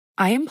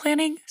I am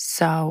planning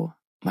so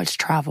much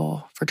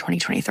travel for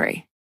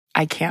 2023.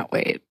 I can't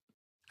wait.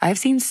 I've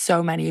seen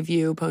so many of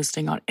you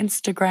posting on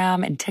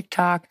Instagram and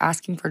TikTok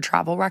asking for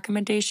travel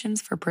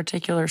recommendations for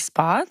particular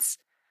spots.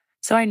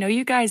 So I know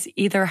you guys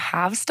either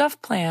have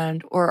stuff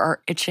planned or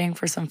are itching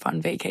for some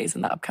fun vacays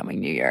in the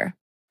upcoming new year.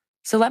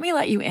 So let me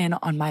let you in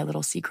on my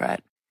little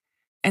secret.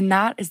 And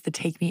that is the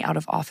Take Me Out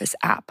of Office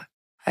app.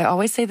 I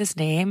always say this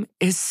name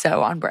is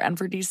so on brand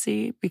for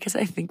DC because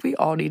I think we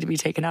all need to be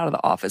taken out of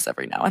the office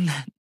every now and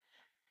then.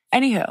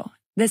 Anywho,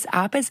 this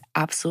app is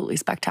absolutely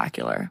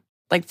spectacular.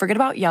 Like, forget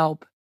about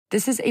Yelp.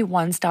 This is a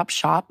one-stop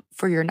shop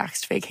for your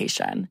next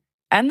vacation.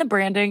 And the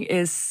branding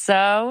is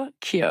so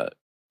cute,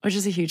 which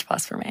is a huge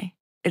plus for me.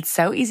 It's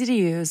so easy to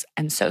use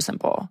and so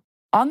simple.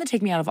 On the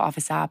Take Me Out of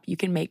Office app, you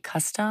can make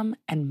custom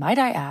and, might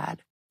I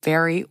add,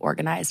 very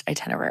organized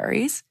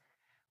itineraries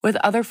with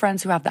other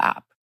friends who have the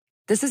app.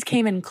 This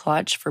came in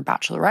clutch for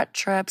bachelorette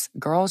trips,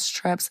 girls'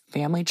 trips,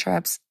 family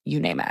trips, you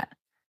name it.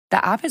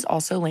 The app is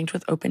also linked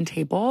with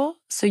OpenTable,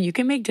 so you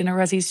can make dinner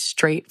resis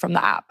straight from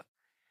the app.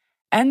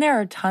 And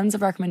there are tons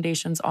of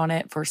recommendations on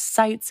it for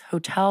sites,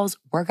 hotels,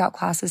 workout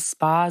classes,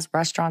 spas,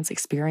 restaurants,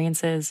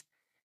 experiences.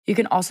 You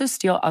can also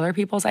steal other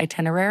people's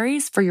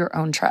itineraries for your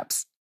own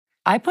trips.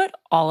 I put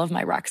all of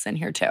my recs in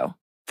here too.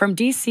 From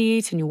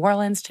DC to New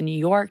Orleans to New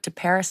York to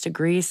Paris to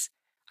Greece,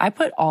 I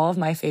put all of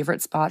my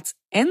favorite spots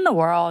in the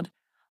world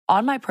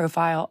on my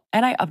profile,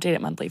 and I update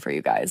it monthly for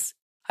you guys.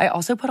 I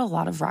also put a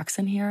lot of recs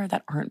in here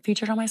that aren't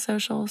featured on my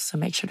socials, so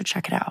make sure to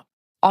check it out.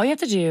 All you have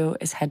to do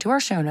is head to our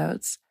show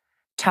notes,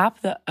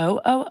 tap the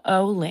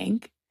OOO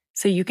link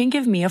so you can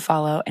give me a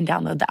follow and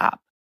download the app.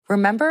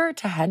 Remember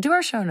to head to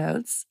our show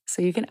notes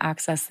so you can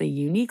access the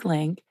unique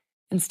link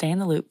and stay in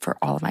the loop for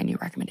all of my new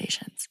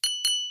recommendations.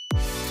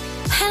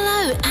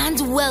 Hello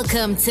and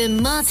welcome to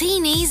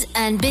Martinis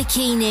and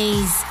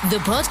Bikinis, the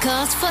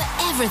podcast for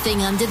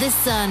everything under the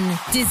sun,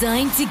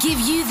 designed to give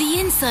you the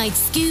inside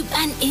scoop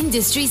and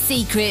industry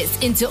secrets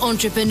into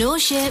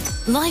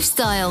entrepreneurship,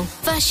 lifestyle,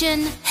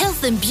 fashion,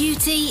 health and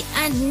beauty,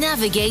 and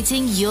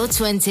navigating your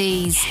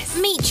 20s. Yes.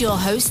 Meet your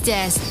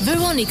hostess,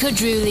 Veronica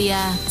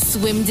Drulia,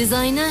 swim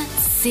designer,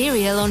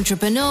 serial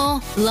entrepreneur,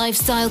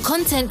 lifestyle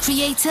content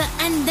creator,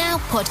 and now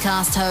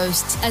podcast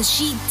host, as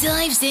she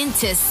dives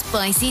into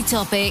spicy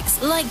topics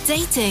like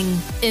dating,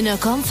 inner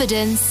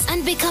confidence,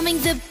 and becoming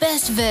the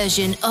best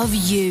version of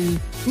you.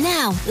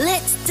 Now,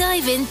 let's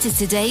dive into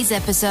today's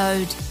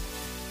episode.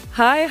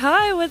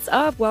 Hi, what's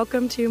up?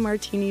 Welcome to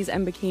Martinis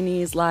and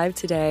Bikinis, live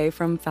today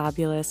from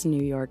fabulous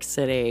New York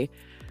City.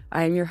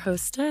 I am your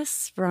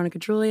hostess, Veronica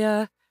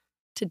Drulia.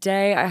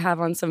 Today, I have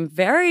on some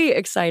very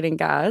exciting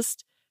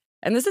guests.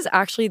 And this is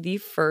actually the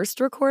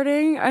first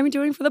recording I'm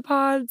doing for the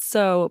pod,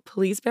 so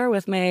please bear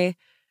with me. I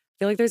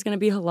feel like there's going to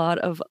be a lot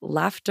of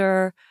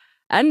laughter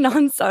and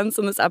nonsense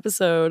in this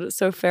episode,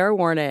 so fair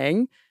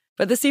warning.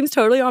 But this seems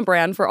totally on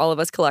brand for all of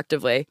us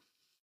collectively.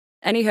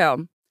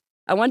 Anywho,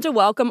 I want to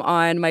welcome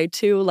on my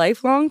two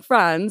lifelong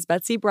friends,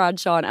 Betsy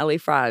Bradshaw and Ellie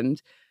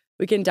Friend.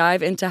 We can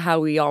dive into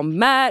how we all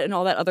met and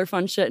all that other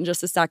fun shit in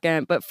just a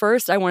second. But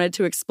first, I wanted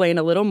to explain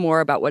a little more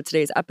about what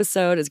today's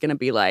episode is going to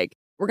be like.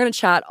 We're going to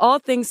chat all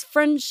things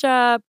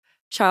friendship,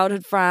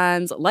 childhood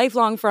friends,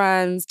 lifelong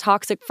friends,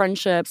 toxic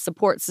friendships,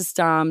 support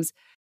systems,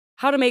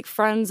 how to make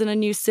friends in a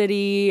new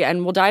city,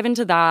 and we'll dive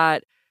into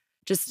that,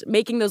 just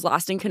making those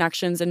lasting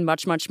connections and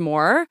much, much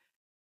more.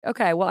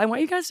 Okay, well, I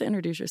want you guys to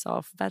introduce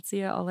yourself.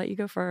 Betsy, I'll let you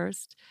go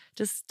first.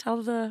 Just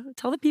tell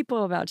the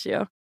people about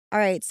you. All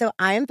right, so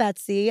I am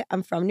Betsy.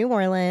 I'm from New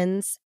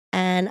Orleans,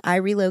 and I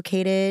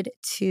relocated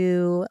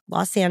to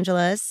Los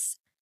Angeles,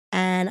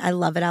 and I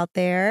love it out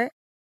there.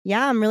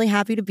 Yeah, I'm really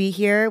happy to be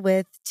here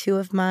with two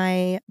of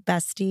my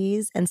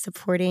besties and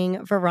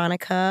supporting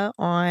Veronica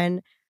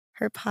on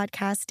her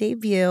podcast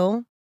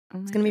debut.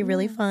 It's going to be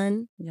really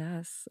fun.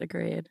 Yes,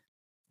 agreed.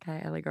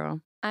 Okay, Ellie girl.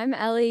 I'm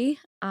Ellie.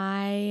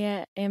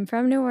 I am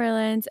from New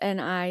Orleans and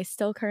I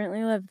still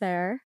currently live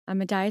there.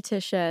 I'm a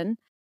dietitian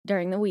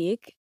during the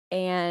week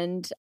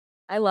and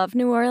I love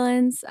New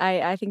Orleans.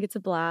 I think it's a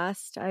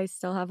blast. I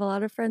still have a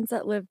lot of friends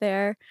that live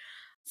there.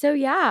 So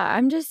yeah,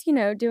 I'm just,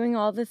 doing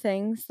all the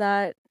things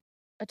that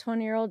a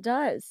 20-year-old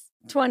does.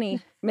 20,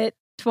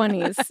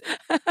 mid-20s.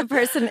 A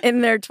person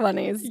in their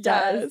 20s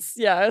does.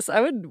 Yes.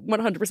 I would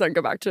 100%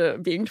 go back to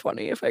being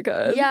 20 if I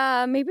could.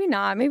 Yeah, maybe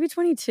not. Maybe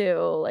 22.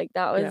 Like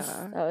that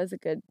was a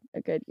good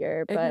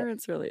year. But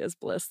ignorance really is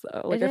bliss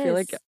though. Like I feel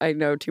like I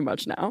know too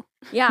much now.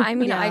 Yeah, I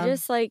mean, I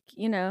just had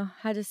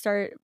to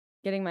start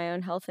getting my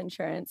own health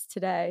insurance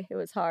today. It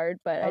was hard,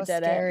 but I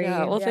did scary. it.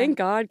 Yeah, well, thank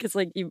God, because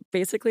you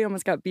basically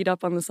almost got beat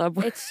up on the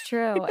subway. It's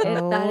true.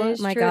 That is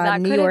true. God,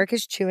 New York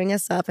is chewing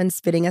us up and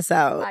spitting us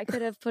out. I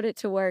could have put it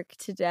to work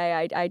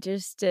today. I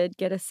just did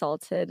get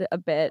assaulted a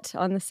bit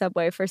on the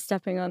subway for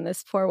stepping on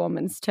this poor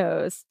woman's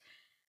toes.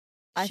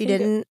 She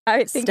didn't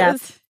step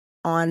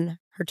on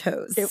her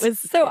toes. It was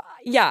so.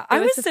 Yeah,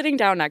 I was sitting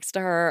down next to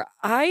her.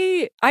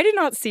 I did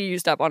not see you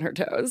step on her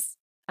toes.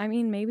 I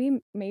mean,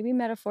 maybe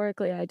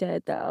metaphorically I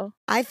did, though.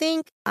 I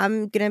think,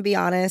 I'm going to be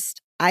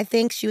honest, I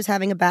think she was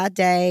having a bad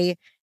day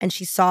and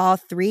she saw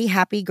 3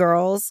 happy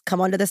girls come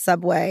onto the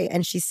subway,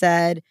 and she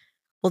said,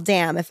 well,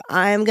 damn, if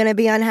I'm going to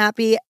be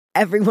unhappy,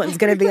 everyone's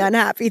going to be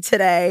unhappy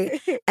today.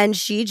 And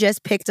she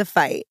just picked a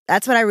fight.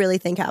 That's what I really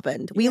think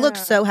happened. We looked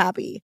so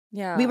happy.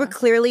 Yeah. We were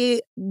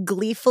clearly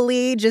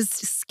gleefully just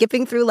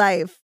skipping through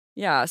life.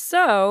 Yeah.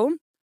 So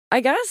I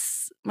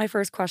guess my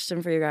first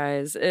question for you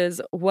guys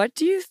is, what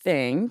do you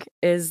think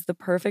is the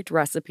perfect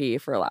recipe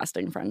for a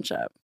lasting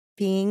friendship?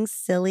 Being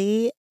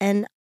silly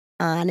and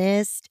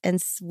honest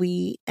and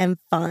sweet and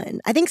fun.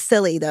 I think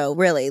silly, though,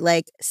 really.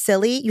 Like,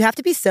 silly, you have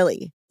to be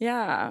silly.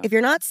 Yeah. If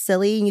you're not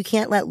silly and you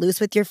can't let loose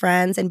with your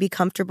friends and be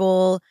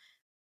comfortable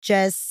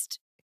just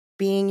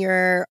being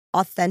your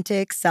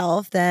authentic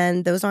self,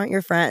 then those aren't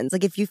your friends.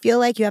 Like, if you feel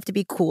like you have to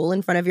be cool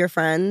in front of your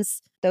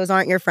friends, those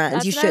aren't your friends.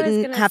 That's you what I was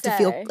shouldn't gonna have to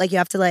feel say. like you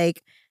have to,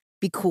 like,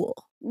 be cool.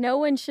 No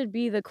one should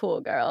be the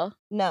cool girl.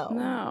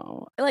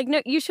 No. Like,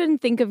 no, you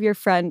shouldn't think of your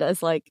friend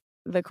as like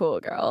the cool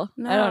girl.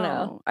 No. I don't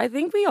know. I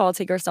think we all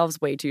take ourselves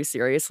way too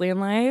seriously in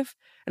life.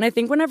 And I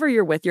think whenever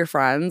you're with your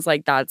friends,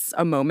 like, that's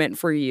a moment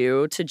for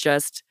you to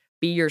just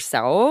be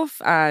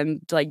yourself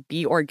and like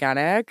be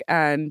organic.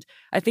 And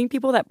I think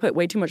people that put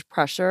way too much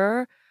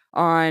pressure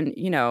on,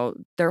 you know,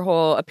 their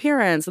whole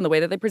appearance and the way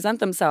that they present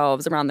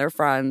themselves around their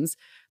friends,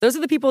 those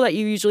are the people that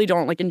you usually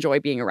don't like enjoy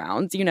being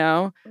around, you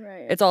know?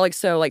 Right. It's all like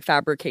so like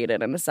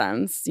fabricated in a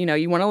sense. You know,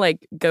 you want to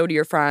like go to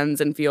your friends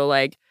and feel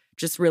like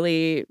just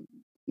really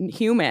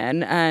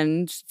human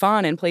and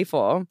fun and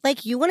playful.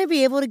 Like, you want to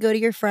be able to go to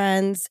your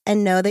friends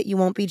and know that you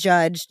won't be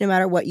judged no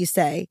matter what you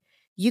say.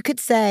 You could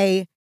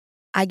say,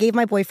 I gave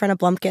my boyfriend a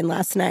blumpkin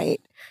last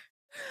night.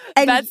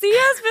 And Betsy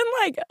has been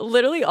like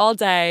literally all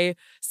day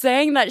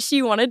saying that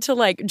she wanted to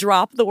like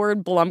drop the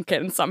word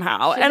blumpkin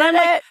somehow. She And I'm did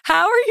like, it.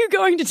 how are you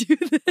going to do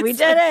this? We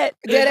did it.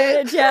 Did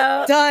it.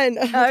 Joe. Done.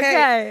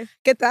 Okay.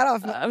 Get that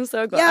off. I'm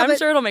so glad. Yeah, I'm but-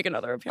 sure it'll make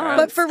another appearance.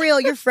 But for real,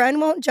 your friend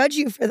won't judge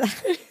you for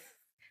that.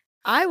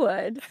 I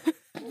would.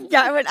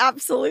 Yeah, I would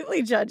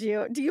absolutely judge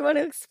you. Do you want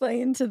to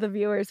explain to the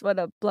viewers what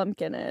a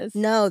blumpkin is?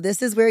 No,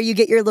 this is where you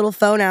get your little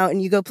phone out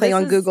and you go play This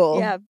on is- Google.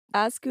 Yeah,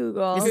 ask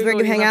Google. This is where you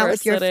Google hang out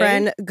with your University.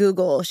 friend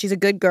Google. She's a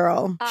good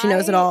girl. She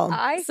knows it all.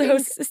 I so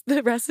think it's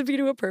the recipe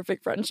to a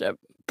perfect friendship.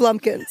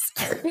 Blumpkins.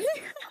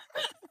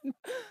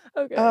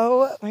 Okay.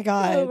 Oh my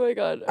God. Oh my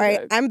God. All right,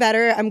 Okay. I'm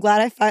better. I'm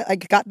glad I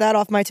got that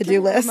off my to-do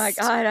list. Oh my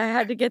God, I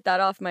had to get that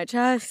off my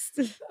chest.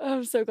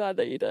 I'm so glad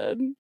that you did.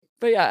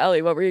 But yeah,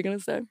 Ellie, what were you going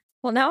to say?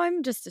 Well, now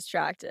I'm just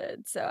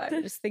distracted. So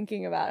I'm just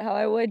thinking about how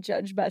I would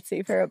judge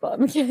Betsy for a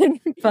bumpkin.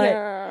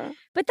 Yeah.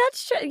 But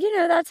that's true. You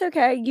know, that's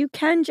okay. You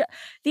can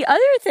The other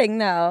thing,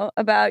 though,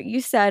 about you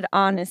said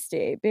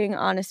honesty, being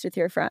honest with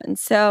your friends.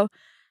 So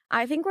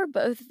I think we're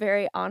both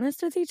very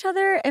honest with each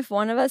other. If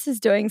one of us is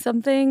doing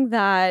something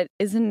that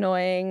is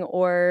annoying,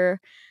 or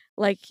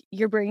like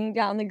you're bringing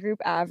down the group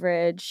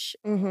average,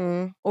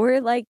 Mm-hmm.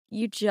 or like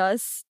you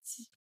just,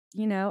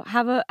 you know,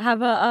 have a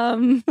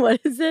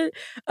what is it?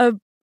 A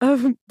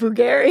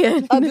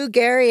Bulgarian. A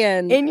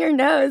Bulgarian. In your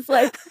nose,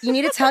 like You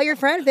need to tell your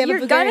friend if they have a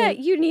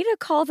Bulgarian. you need to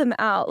call them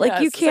out. Like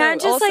Yes, you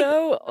can't so just like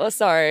also,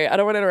 sorry, I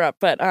don't want to interrupt,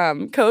 but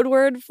code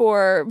word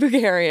for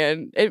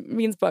Bulgarian, it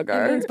means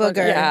booger. It means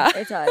booger. Yeah.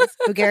 It does.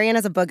 Bulgarian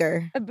is a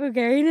booger. A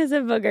Bulgarian is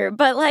a booger.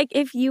 But like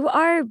if you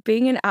are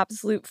being an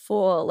absolute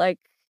fool, like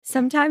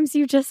sometimes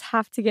you just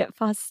have to get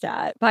fussed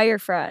at by your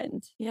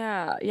friend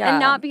Yeah. Yeah. and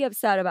not be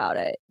upset about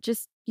it.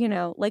 Just, you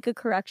know, like a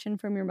correction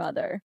from your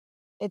mother.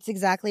 It's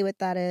exactly what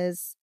that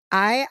is.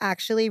 I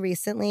actually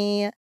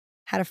recently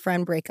had a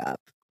friend break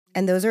up,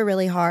 and those are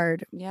really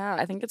hard. Yeah,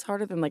 I think it's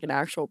harder than like an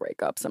actual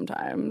breakup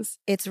sometimes.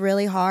 It's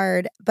really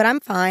hard, but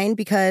I'm fine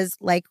because,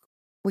 like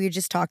we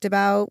just talked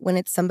about, when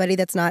it's somebody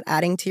that's not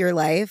adding to your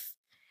life,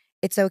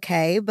 it's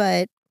okay.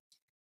 But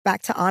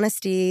back to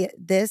honesty,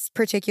 this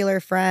particular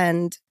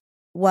friend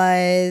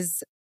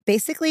was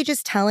basically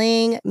just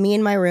telling me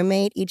and my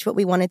roommate each what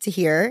we wanted to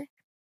hear.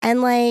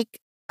 And like,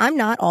 I'm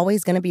not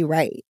always going to be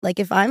right. Like,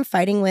 if I'm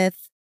fighting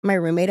with my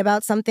roommate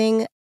about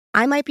something,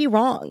 I might be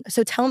wrong.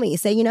 So tell me,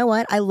 say, you know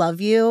what? I love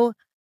you,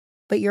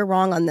 but you're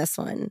wrong on this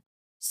one.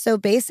 So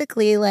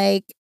basically,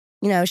 like,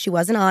 you know, she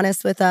wasn't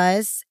honest with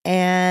us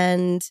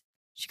and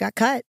she got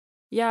cut.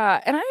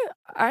 Yeah, and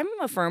I'm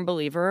a firm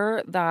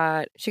believer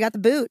that She got the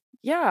boot.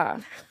 yeah,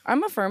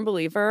 I'm a firm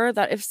believer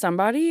that if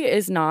somebody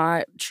is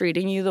not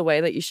treating you the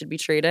way that you should be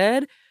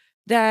treated,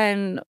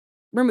 then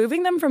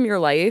removing them from your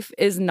life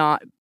is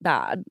not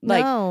bad.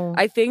 Like, No.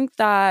 I think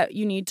that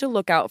you need to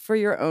look out for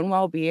your own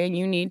well-being.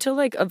 You need to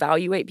like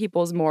evaluate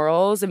people's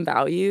morals and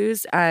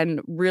values and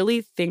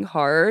really think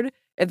hard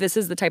if this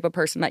is the type of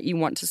person that you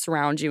want to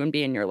surround you and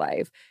be in your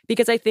life.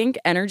 Because I think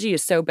energy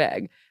is so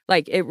big.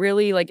 Like, it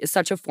really like is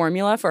such a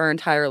formula for our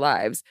entire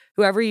lives.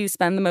 Whoever you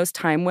spend the most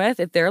time with,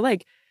 if they're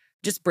like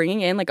just bringing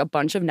in like a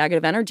bunch of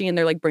negative energy and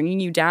they're like bringing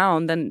you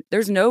down, then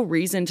there's no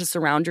reason to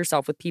surround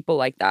yourself with people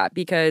like that,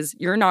 because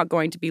you're not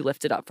going to be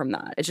lifted up from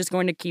that. It's just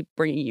going to keep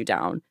bringing you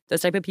down.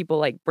 Those type of people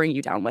like bring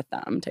you down with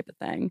them, type of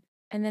thing.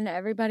 And then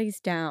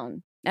everybody's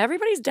down.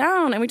 everybody's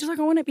down and we just like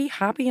want to be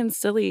happy and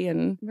silly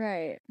and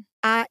Right.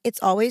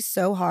 It's always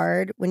so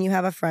hard when you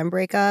have a friend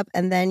breakup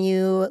and then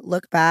you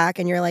look back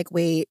and you're like,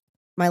 wait,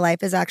 my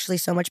life is actually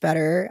so much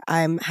better.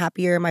 I'm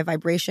happier. My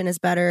vibration is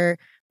better.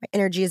 My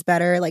energy is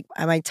better. Like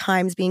my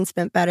time's being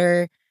spent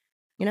better.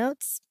 You know,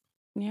 it's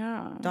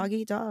dog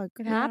eat dog.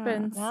 It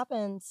happens. It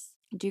happens.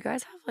 Do you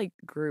guys have like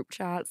group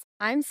chats?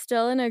 I'm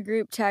still in a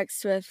group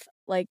text with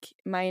like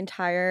my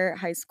entire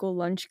high school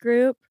lunch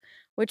group,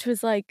 which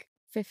was like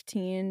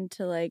 15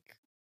 to like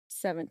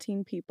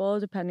 17 people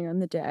depending on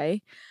the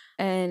day.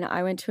 And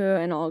I went to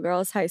an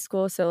all-girls high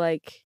school, so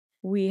like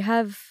we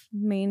have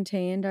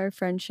maintained our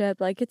friendship.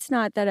 Like it's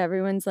not that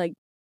everyone's like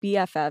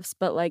BFFs,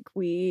 but like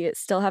we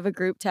still have a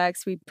group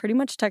text. We pretty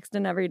much text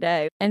in every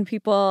day, and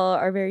people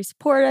are very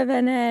supportive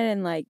in it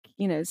and like,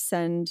 you know,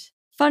 send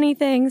funny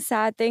things,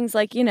 sad things,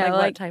 like, you know, Like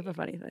what type of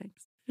funny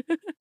things?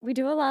 we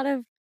do a lot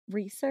of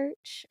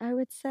research, I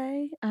would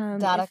say.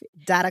 Data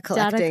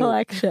collecting. Data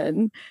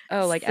collection.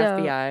 Oh, like So-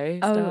 FBI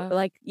stuff?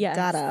 like, yes.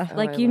 Data. Oh,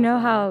 Like, I you love know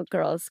that. how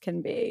girls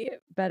can be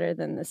better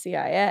than the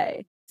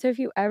CIA. So if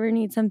you ever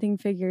need something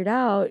figured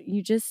out,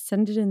 you just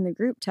send it in the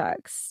group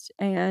text,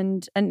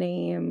 and a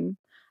name,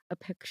 a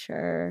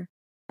picture,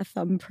 a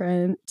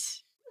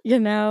thumbprint, you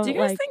know? Do you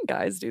guys like, think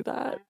guys do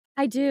that?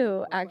 I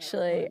do,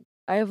 actually.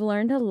 I've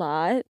learned a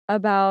lot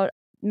about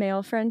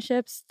male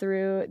friendships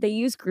through, they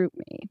use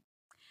GroupMe.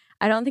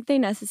 I don't think they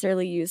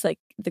necessarily use like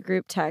the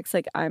group text,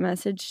 like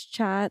iMessage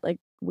chat, like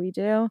we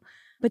do,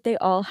 but they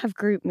all have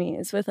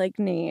GroupMes with like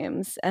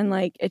names, and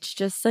like it's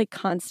just like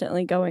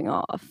constantly going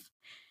off.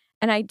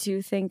 And I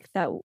do think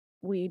that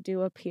we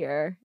do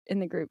appear in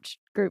the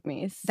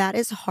GroupMes. That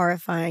is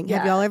horrifying.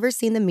 Have Yeah. y'all ever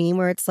seen the meme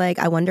where it's like,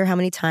 I wonder how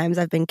many times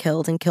I've been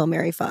killed in Kill,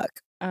 Marry,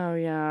 Fuck? Oh,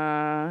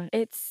 yeah.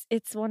 It's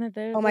one of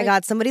those. Oh my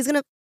like, God,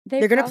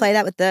 they're gonna play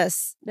that with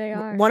this. They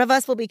are. One of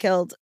us will be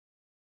killed.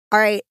 All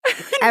right,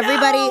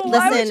 everybody, No,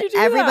 why would listen. you do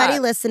Everybody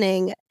that?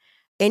 listening,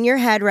 in your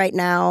head right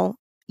now,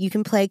 you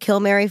can play Kill,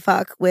 Marry,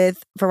 Fuck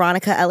with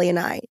Veronica, Ellie, and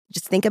I.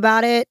 Just think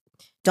about it.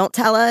 Don't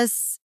tell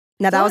us.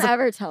 Now Don't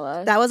ever tell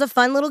us. that was a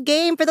fun little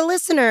game for the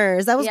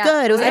listeners. That was Yeah,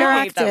 good. It was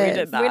I hate that we interactive.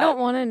 did that. We don't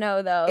want to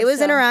know though. It was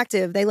so-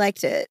 interactive. They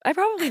liked it. I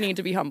probably need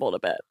to be humbled a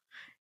bit.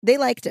 They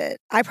liked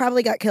it. I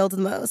probably got killed the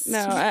most.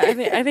 No, I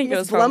think it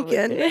was It's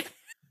Blumpkin. probably...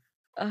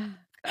 Ugh.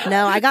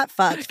 No, I got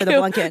fucked for the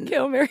Blumpkin.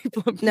 Kill Mary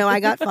Blumpkin. No, I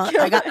got fucked.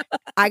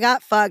 I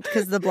got fucked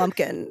because of the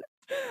Blumpkin.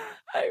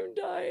 I'm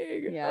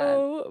dying. Yeah.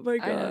 Oh my I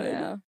don't god.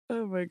 know.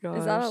 Oh my god.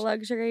 Is that a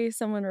luxury?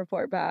 Someone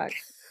report back.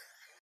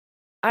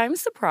 I'm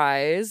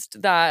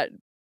surprised that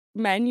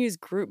men use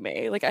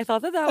GroupMe. Like I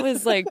thought that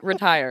was like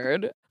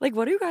retired. Like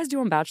what do you guys do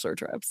on bachelor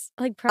trips?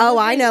 Like, Oh,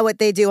 I know what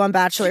they do on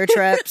bachelor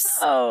trips.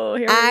 Oh,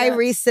 here I we go.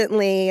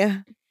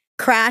 recently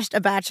crashed a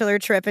bachelor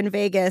trip in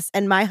Vegas,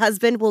 and my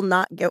husband will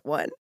not get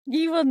one.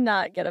 You will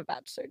not get a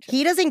bachelor trip.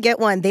 He doesn't get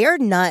one. They are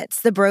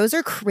nuts. The bros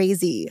are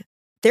crazy.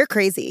 They're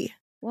crazy.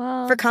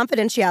 Well, For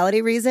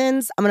confidentiality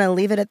reasons, I'm going to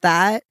leave it at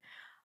that.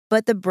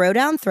 But the bro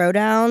down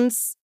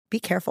throwdowns, be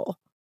careful.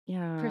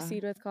 Yeah.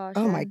 proceed with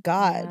caution. Oh my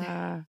God.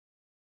 Yeah.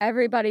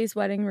 Everybody's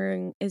wedding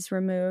ring is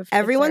removed. if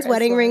Everyone's there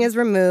wedding ring one. is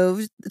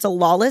removed. It's a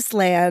lawless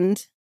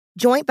land.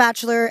 Joint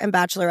bachelor and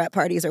bachelorette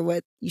parties are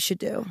what you should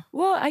do.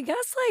 Well, I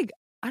guess like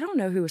I don't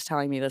know who was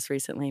telling me this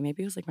recently.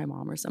 Maybe it was like my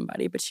mom or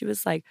somebody, but she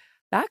was like,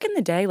 back in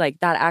the day, like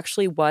that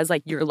actually was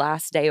like your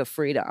last day of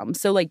freedom.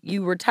 So like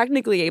you were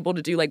technically able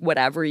to do like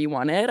whatever you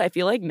wanted. I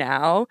feel like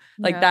now,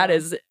 like that No.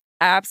 is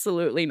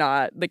absolutely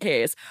not the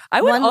case.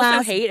 I would One also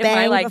last hate if my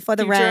bang like before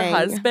the future ring.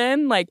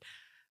 husband like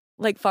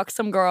fuck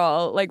some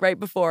girl like right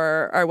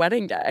before our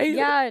wedding day.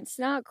 Yeah, it's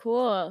not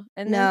cool.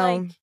 And No.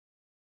 then like,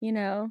 you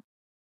know,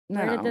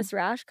 where No. did this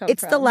rash come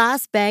It's from? the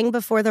last bang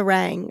before the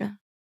rang.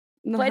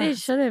 But it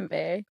shouldn't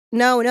be.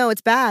 No,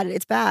 it's bad.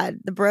 It's bad.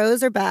 The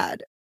bros are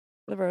bad.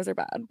 The bros are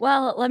bad.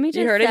 Well, let me just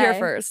You heard it here say,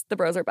 first. The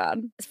bros are bad.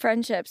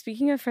 Friendship.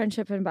 Speaking of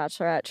friendship and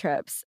bachelorette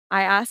trips,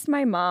 I asked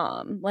my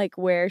mom like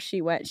where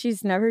she went.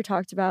 She's never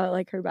talked about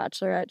like her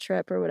bachelorette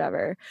trip or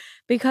whatever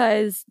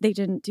because they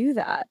didn't do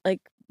that.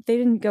 Like they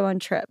didn't go on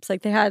trips.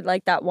 Like they had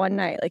like that one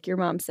night, like your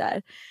mom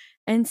said.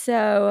 And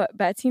so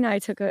Betsy and I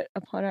took it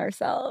upon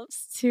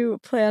ourselves to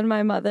plan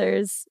my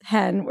mother's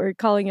hen. We're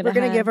calling it We're a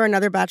going to hen. give her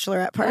another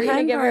bachelorette A party.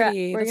 hen give her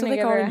party. we're That's what gonna they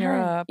give call her it a in hen.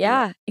 Europe.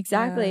 Yeah,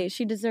 exactly.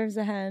 She deserves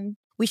a hen.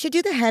 We should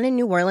do the hen in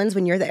New Orleans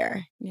when you're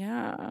there.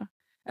 Yeah.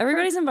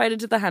 Everybody's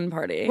invited to the hen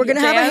party. We're gonna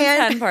have a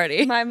Jan's hen-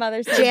 party. My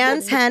mother's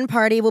Jan's hen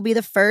party will be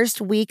the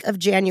first week of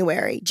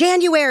January.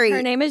 January.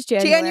 Her name is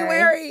January.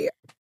 January.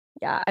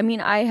 Yeah, I mean,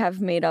 I have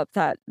made up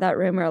that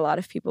rumor. A lot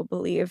of people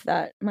believe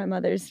that my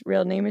mother's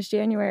real name is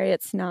January.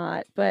 It's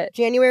not, but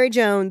January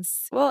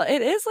Jones. Well,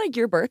 it is like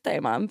your birthday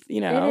month,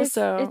 you know, it is,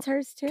 so it's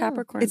hers too.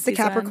 Capricorn It's the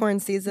season. Capricorn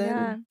season.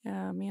 Yeah,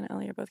 Yeah, me and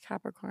Ellie are both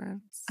Capricorns.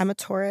 I'm a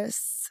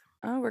Taurus.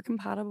 Oh, we're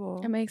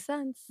compatible. it makes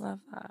sense. Love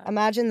that.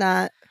 Imagine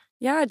that.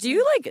 Yeah, do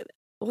you like,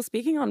 well,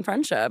 speaking on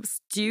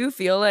friendships, do you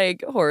feel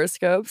like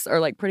horoscopes are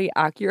like pretty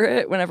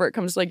accurate whenever it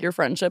comes to like your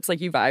friendships? Like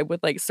you vibe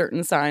with like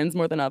certain signs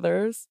more than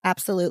others?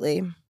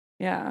 Absolutely.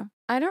 Yeah.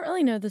 I don't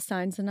really know the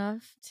signs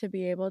enough to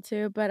be able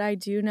to, but I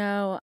do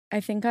know I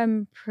think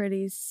I'm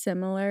pretty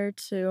similar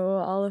to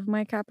all of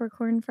my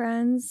Capricorn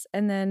friends.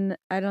 And then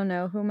I don't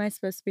know, who am I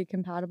supposed to be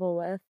compatible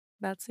with?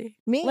 Betsy?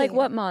 Me. Like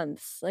what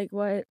months? Like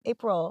what?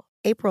 April.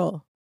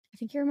 I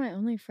think you're my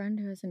only friend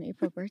who has an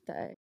April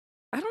birthday.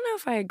 I don't know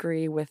if I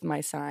agree with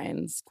my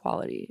signs'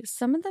 qualities.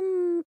 Some of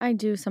them I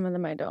do, some of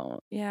them I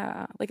don't.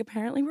 Yeah. Like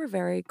apparently we're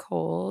very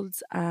cold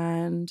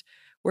and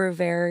we're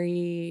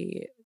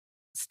very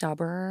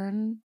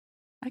stubborn.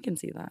 I can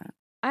see that.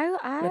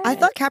 I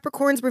thought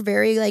Capricorns were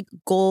very like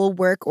goal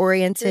work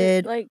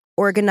oriented, like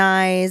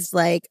organized,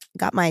 like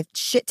got my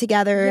shit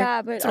together.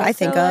 Yeah, but that's what I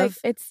think like, of.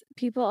 It's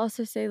people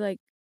also say like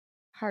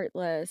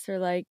heartless or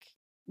like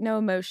no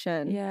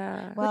emotion.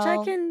 Yeah. Which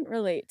I can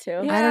relate to.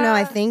 Yeah. I don't know.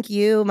 I think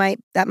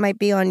that might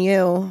be on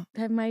you.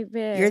 That might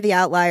be. You're the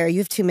outlier. You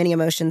have too many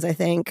emotions, I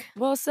think.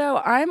 Well, so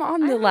I'm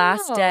on the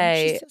last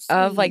day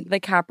of like the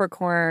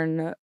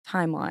Capricorn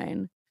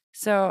timeline.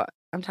 So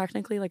I'm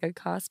technically like a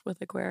cusp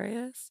with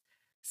Aquarius.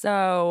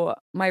 So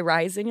my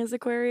rising is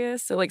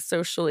Aquarius. So like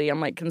socially, I'm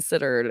like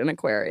considered an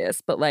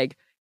Aquarius, but like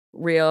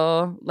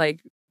real,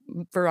 like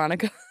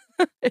Veronica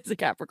is a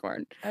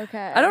Capricorn.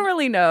 Okay. I don't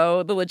really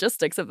know the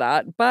logistics of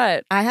that,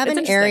 but I have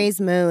an Aries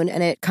moon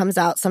and it comes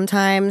out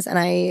sometimes and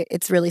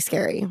it's really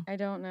scary. I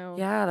don't know.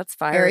 Yeah, that's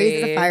fiery. Aries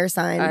is a fire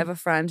sign. I have a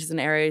friend who's an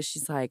Aries.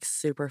 She's like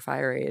super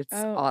fiery. It's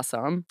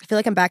awesome. I feel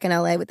like I'm back in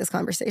LA with this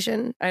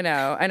conversation. I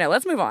know.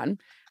 Let's move on.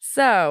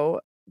 So,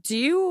 do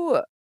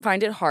you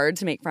find it hard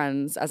to make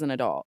friends as an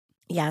adult?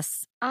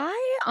 Yes.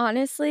 I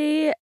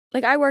honestly,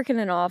 like I work in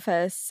an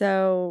office,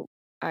 so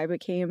I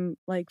became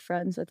like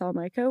friends with all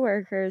my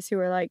coworkers who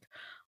were like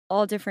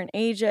all different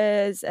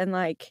ages and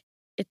like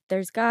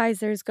there's guys,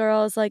 there's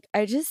girls. Like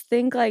I just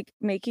think like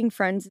making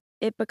friends,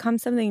 it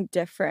becomes something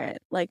different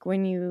like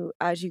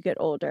as you get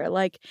older.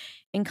 Like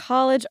in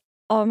college,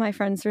 all my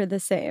friends were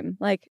the same,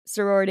 like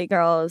sorority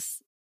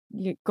girls,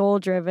 goal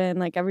driven,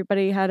 like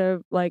everybody had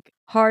a like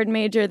hard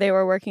major they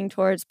were working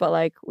towards, but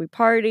like we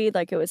partied,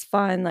 like it was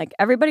fun, like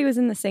everybody was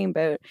in the same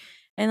boat.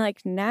 And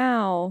like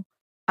now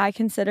I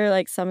consider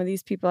like some of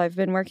these people I've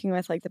been working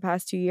with like the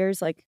past 2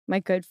 years like my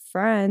good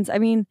friends. I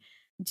mean,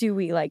 do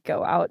we like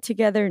go out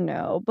together?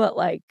 No, but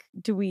like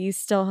do we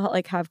still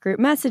like have group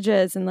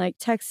messages and like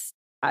text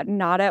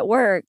not at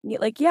work?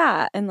 Like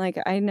yeah, and like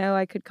I know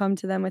I could come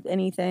to them with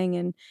anything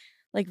and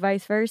like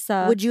vice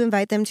versa. Would you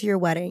invite them to your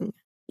wedding?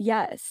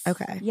 Yes.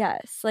 Okay.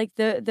 Yes. Like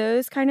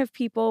those kind of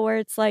people where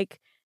it's like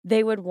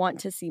they would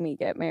want to see me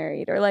get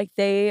married or like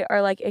they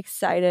are like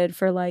excited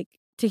for like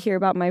to hear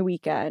about my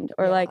weekend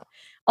or like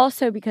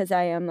also because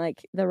I am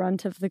like the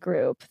runt of the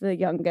group, the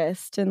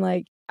youngest, and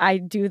like I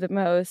do the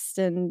most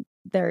and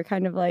they're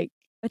kind of like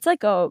it's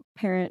like a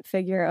parent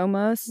figure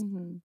almost.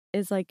 Mm-hmm.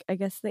 Is like I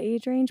guess the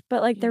age range,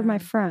 but like they're my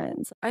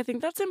friends. I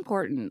think that's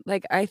important.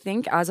 Like I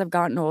think as I've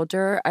gotten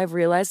older, I've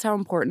realized how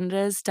important it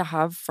is to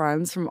have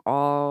friends from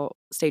all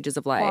stages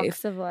of life.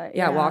 Walks of life.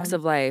 Yeah, walks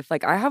of life.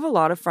 Like I have a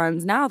lot of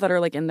friends now that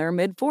are like in their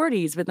mid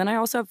 40s, but then I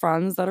also have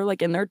friends that are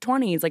like in their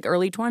 20s, like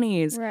early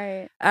 20s.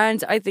 Right.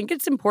 And I think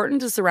it's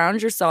important to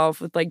surround yourself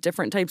with like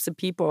different types of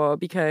people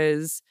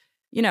because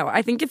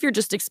I think if you're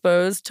just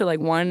exposed to like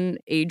one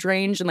age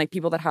range and like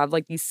people that have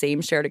like these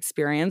same shared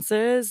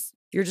experiences,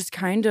 you're just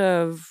kind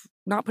of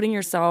not putting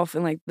yourself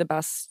in like the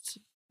best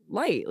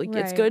light. Like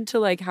it's good to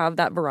like have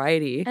that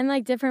variety. And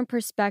like different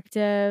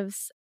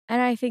perspectives.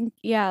 And I think,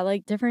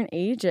 like different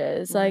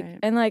ages. Like,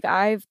 and like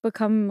I've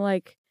become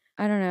like,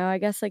 I don't know, I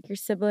guess like your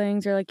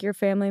siblings or like your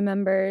family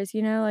members,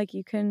 like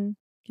you can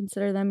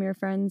consider them your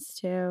friends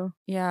too.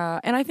 Yeah.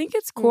 And I think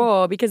it's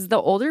cool because the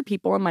older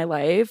people in my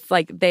life,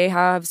 like they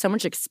have so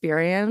much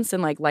experience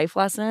and like life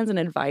lessons and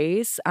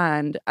advice.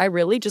 And I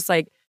really just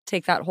like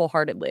take that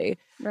wholeheartedly.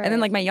 Right. And then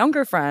like my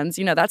younger friends,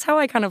 that's how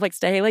I kind of like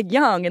stay like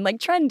young and like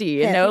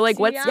trendy and know like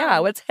what's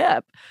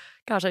hip.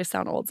 Gosh, I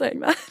sound old saying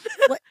that.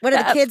 What do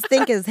the kids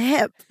think is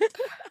hip?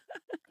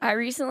 I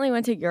recently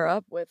went to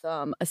Europe with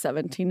a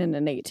 17 and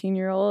an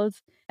 18-year-old.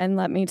 And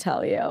let me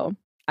tell you,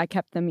 I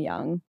kept them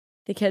young.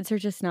 The kids are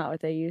just not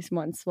what they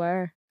once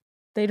were.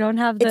 They don't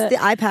have It's the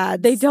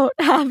iPads. They don't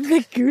have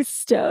the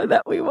gusto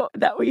that we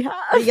have.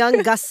 The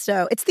young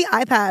gusto. It's the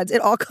iPads.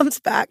 It all comes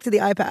back to the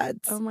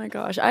iPads. Oh my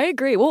gosh, I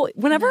agree. Well,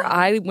 whenever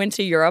I went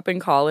to Europe in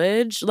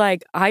college,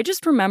 like I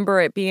just remember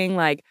it being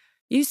like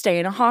you stay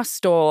in a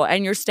hostel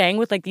and you're staying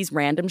with like these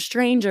random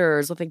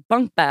strangers with like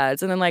bunk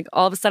beds, and then like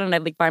all of a sudden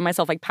I'd like find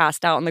myself like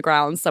passed out on the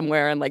ground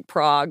somewhere in like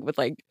Prague with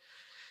like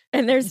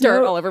and there's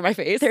dirt all over my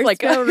face,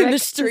 like in the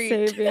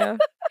street.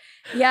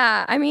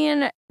 Yeah, I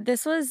mean,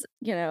 this was,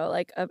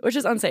 like which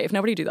is unsafe.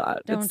 Nobody do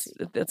that. Don't.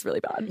 It's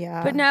really bad.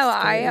 Yeah. But no,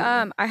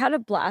 I had a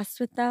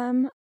blast with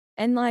them,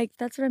 and like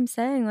that's what I'm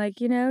saying.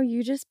 Like,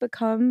 you just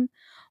become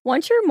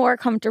once you're more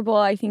comfortable,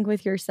 I think,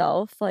 with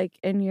yourself, like,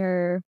 and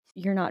you're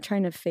not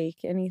trying to fake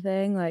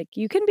anything. Like,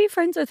 you can be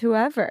friends with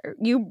whoever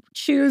you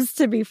choose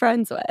to be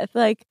friends with.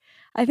 Like,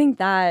 I think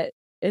that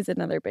is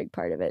another big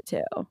part of it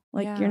too.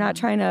 Like you're not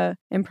trying to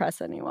impress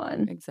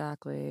anyone.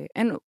 Exactly.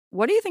 And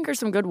what do you think are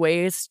some good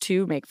ways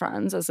to make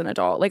friends as an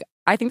adult? Like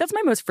I think that's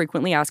my most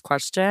frequently asked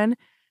question.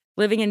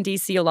 living in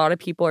DC, a lot of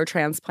people are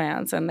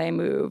transplants and they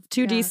move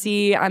to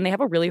DC and they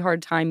have a really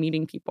hard time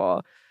meeting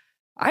people.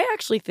 I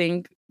actually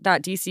think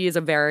that DC is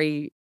a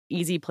very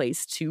easy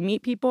place to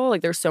meet people.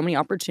 Like there's so many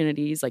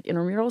opportunities, like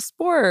intramural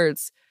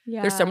sports.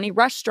 There's so many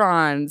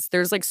restaurants.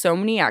 There's like so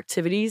many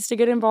activities to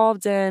get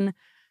involved in,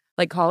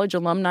 like college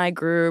alumni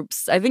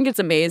groups. I think it's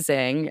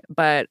amazing.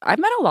 But I've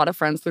met a lot of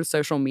friends through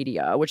social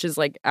media, which is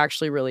like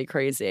actually really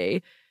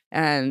crazy.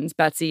 And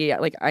Betsy,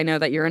 like I know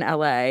that you're in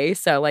LA,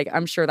 so like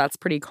I'm sure that's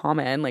pretty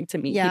common, like to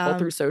meet people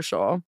through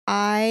social.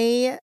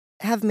 I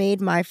have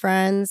made my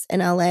friends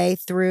in LA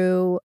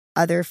through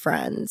other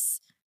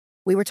friends.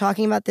 We were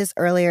talking about this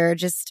earlier,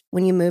 just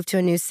when you move to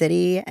a new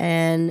city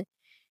and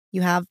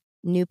you have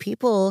new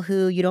people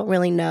who you don't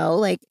really know,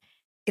 like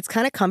it's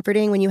kind of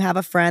comforting when you have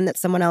a friend that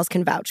someone else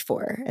can vouch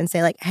for and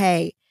say like,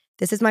 hey,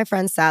 this is my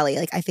friend Sally.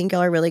 Like, I think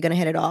y'all are really going to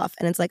hit it off.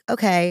 And it's like,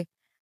 okay,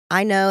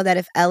 I know that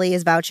if Ellie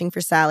is vouching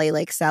for Sally,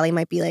 like Sally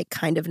might be like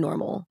kind of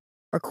normal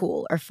or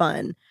cool or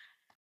fun.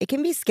 It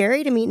can be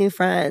scary to meet new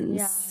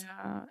friends.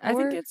 Yeah. I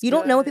think it's you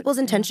don't know what people's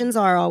intentions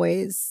are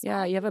always.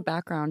 Yeah, you have a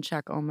background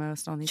check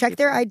almost on these Check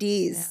people. their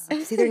IDs.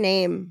 Yeah. See their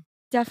name.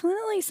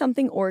 Definitely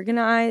something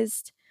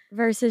organized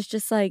versus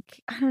just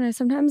like, I don't know,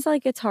 sometimes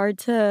like it's hard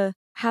to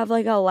have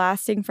like a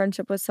lasting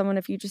friendship with someone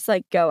if you just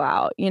like go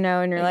out, you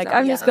know, and you're like,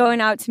 I'm just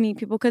going out to meet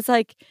people because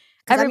like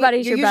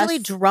everybody's you're your usually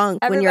best,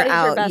 drunk when you're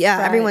out. Yeah,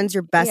 friend. everyone's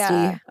your bestie.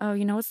 Yeah. Oh,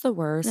 you know what's the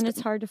worst? And it's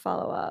hard to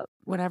follow up.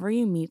 Whenever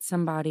you meet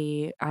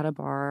somebody at a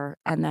bar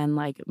and then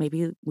like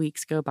maybe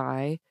weeks go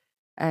by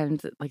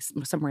and like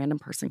some random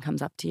person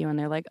comes up to you and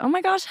they're like, oh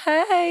my gosh,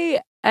 hey.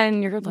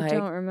 And you're like, I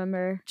don't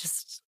remember.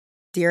 Just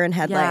deer in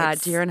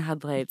headlights. Yeah, deer in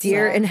headlights.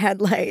 Deer in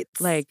headlights.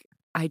 Like,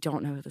 I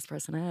don't know who this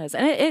person is.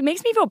 And it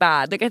makes me feel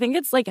bad. Like, I think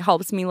it's like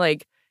helps me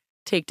like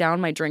take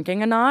down my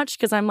drinking a notch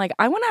because I'm like,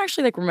 I want to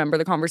actually like remember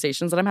the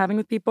conversations that I'm having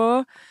with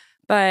people.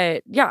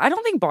 But yeah, I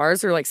don't think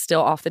bars are like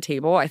still off the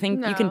table. I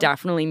think you can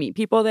definitely meet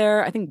people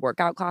there. I think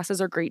workout classes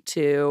are great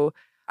too.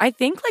 I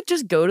think like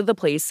just go to the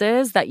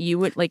places that you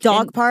would like.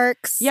 Dog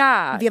parks.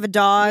 Yeah. If you have a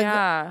dog.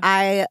 Yeah.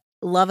 I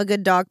love a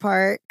good dog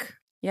park.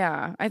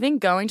 Yeah. I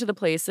think going to the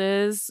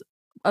places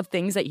of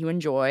things that you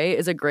enjoy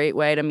is a great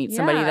way to meet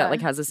somebody that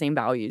like has the same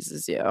values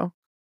as you.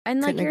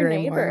 And like your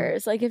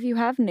neighbors. Like if you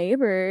have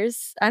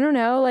neighbors, I don't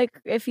know, like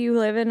if you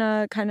live in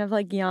a kind of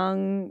like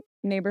young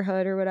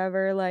neighborhood or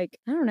whatever, like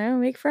I don't know,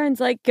 make friends.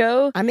 Like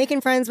go. I'm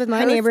making friends with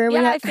my neighbor.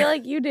 Yeah, I feel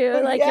like you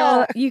do. Like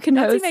y'all, you can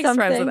host makes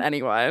something. Friends with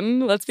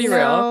anyone. Let's be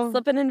real.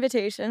 Slip an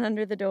invitation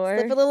under the door.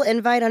 Slip a little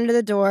invite under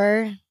the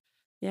door.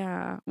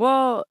 Yeah.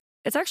 Well,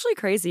 it's actually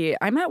crazy.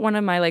 I met one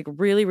of my like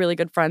really, really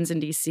good friends in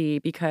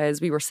DC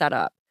because we were set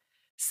up.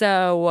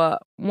 So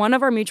one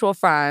of our mutual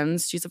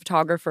friends, she's a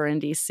photographer in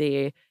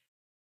DC.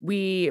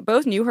 We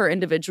both knew her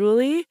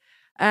individually,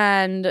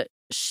 and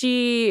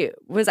she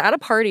was at a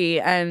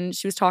party and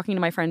she was talking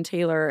to my friend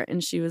Taylor,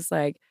 and she was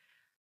like,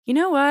 you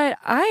know what?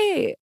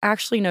 I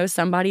actually know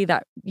somebody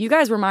that you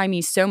guys remind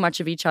me so much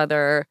of each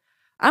other.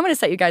 I'm going to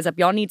set you guys up.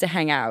 Y'all need to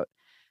hang out.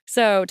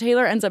 So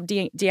Taylor ends up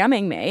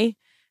DMing me,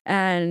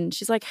 and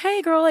she's like,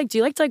 hey, girl, like, do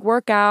you like to like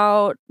work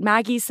out?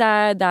 Maggie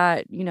said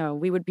that, you know,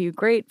 we would be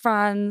great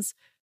friends.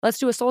 Let's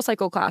do a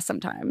SoulCycle class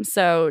sometime.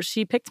 So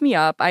she picked me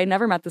up. I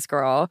never met this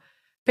girl.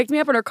 Picked me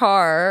up in her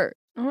car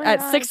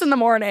at 6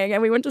 a.m.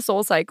 and we went to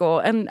SoulCycle.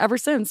 And ever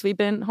since, we've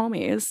been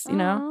homies, you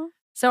know?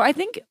 So I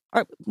think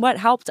what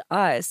helped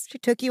us. She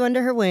took you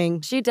under her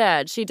wing. She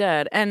did.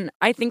 And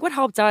I think what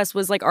helped us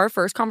was like our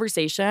first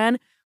conversation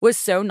was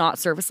so not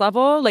surface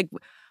level. Like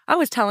I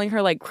was telling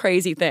her like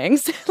crazy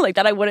things like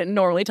that I wouldn't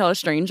normally tell a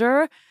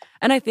stranger.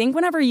 And I think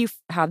whenever you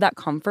have that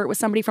comfort with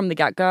somebody from the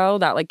get-go,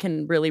 that like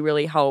can really,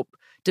 really help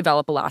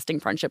develop a lasting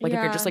friendship. Like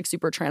if you're just like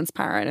super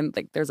transparent and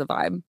like there's a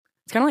vibe.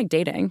 It's kind of like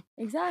dating.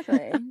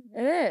 Exactly.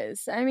 It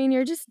is. I mean,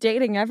 you're just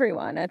dating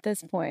everyone at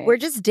this point. We're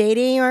just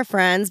dating our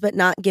friends, but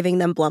not giving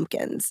them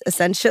blumpkins,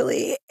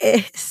 essentially.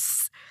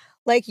 It's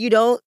like you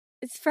don't...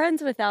 It's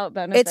friends without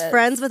benefits. It's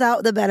friends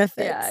without the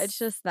benefits. Yeah, it's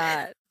just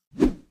that.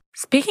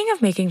 Speaking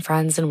of making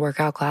friends in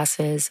workout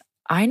classes,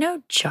 I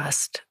know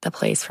just the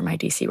place for my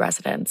DC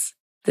residents.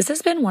 This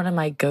has been one of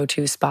my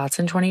go-to spots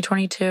in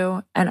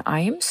 2022, and I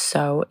am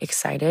so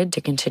excited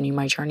to continue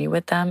my journey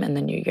with them in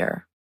the new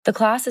year. The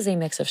class is a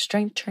mix of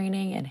strength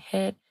training and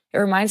HIIT. It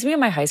reminds me of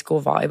my high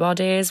school volleyball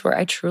days where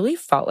I truly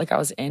felt like I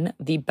was in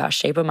the best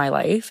shape of my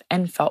life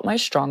and felt my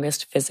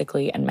strongest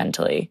physically and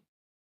mentally.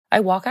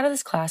 I walk out of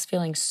this class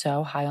feeling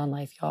so high on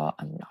life, y'all.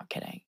 I'm not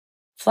kidding.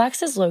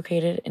 Flex is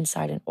located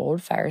inside an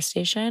old fire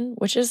station,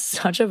 which is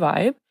such a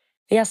vibe.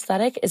 The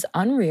aesthetic is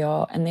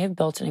unreal, and they have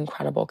built an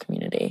incredible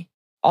community.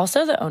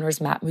 Also, the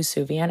owners, Matt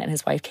Musuvian and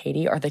his wife,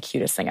 Katie, are the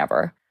cutest thing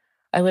ever.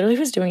 I literally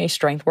was doing a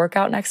strength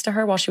workout next to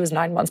her while she was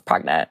 9 months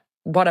pregnant.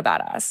 What a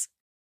badass.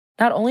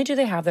 Not only do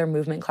they have their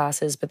movement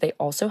classes, but they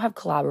also have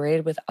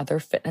collaborated with other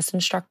fitness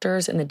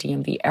instructors in the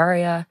DMV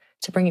area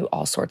to bring you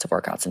all sorts of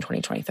workouts in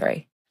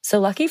 2023. So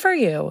lucky for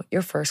you,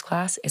 your first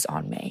class is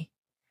on me.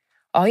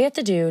 All you have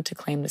to do to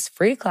claim this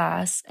free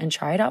class and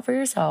try it out for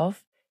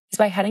yourself is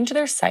by heading to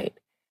their site,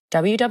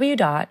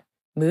 www.betsy,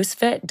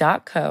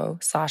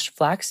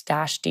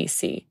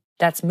 moosefit.co/flex-DC.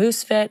 That's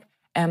moosefit,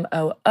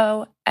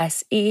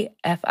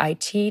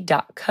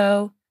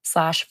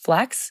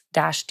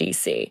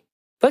 moosefit.co/flex-DC.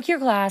 Book your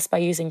class by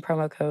using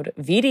promo code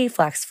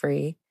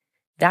VDFlexFree.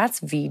 That's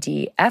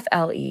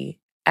VDFLEXFREE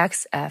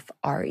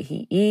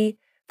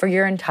for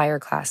your entire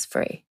class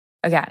free.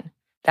 Again,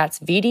 that's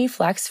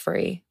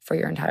VDFlexFree for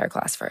your entire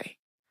class free.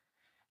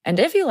 And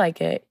if you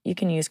like it, you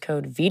can use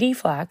code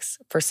VDFlex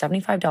for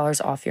 $75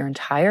 off your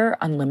entire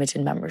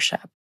unlimited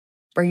membership,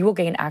 where you will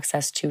gain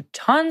access to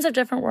tons of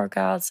different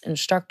workouts,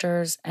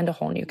 instructors, and a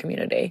whole new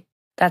community.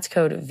 That's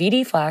code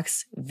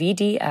VDFlex,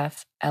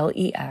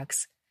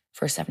 VDFLEX,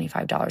 for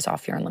 $75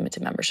 off your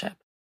unlimited membership.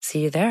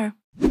 See you there.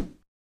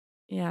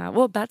 Yeah.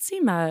 Well, Betsy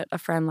met a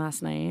friend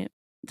last night.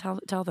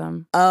 Tell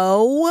them.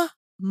 Oh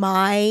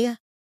my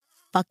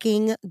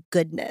fucking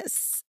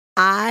goodness.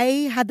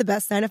 I had the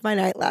best night of my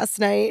night last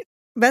night.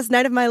 Best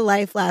night of my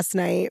life last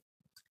night.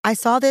 I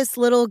saw this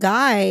little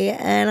guy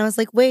and I was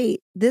like,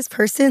 wait, this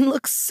person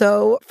looks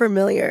so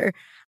familiar.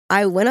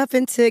 I went up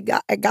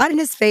I got in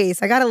his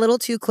face. I got a little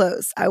too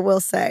close, I will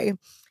say.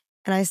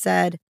 And I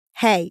said,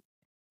 hey,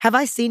 have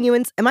I seen you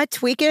am I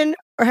tweaking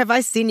or have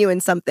I seen you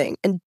in something?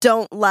 And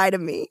don't lie to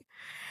me.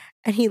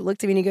 And he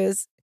looked at me and he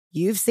goes,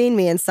 you've seen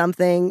me in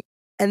something.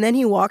 And then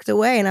he walked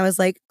away and I was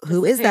like,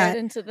 who is that?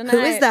 Who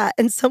is that?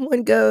 And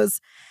someone goes,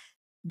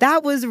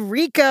 that was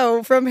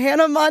Rico from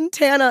Hannah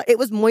Montana. It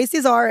was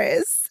Moises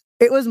Ares.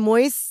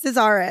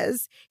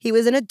 He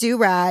was in a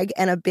do-rag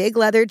and a big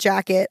leather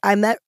jacket. I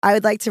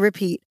would like to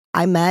repeat,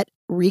 I met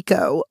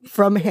Rico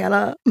from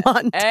Hannah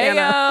Montana.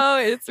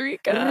 Ayo, it's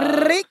Rico.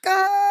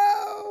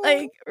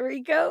 Like,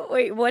 Rico?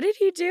 Wait, what did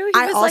he do?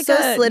 I also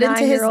slid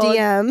into his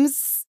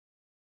DMs.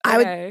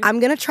 Okay. I'm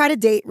going to try to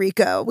date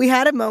Rico. We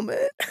had a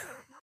moment.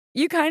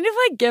 You kind of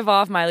like give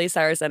off Miley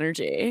Cyrus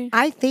energy.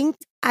 I think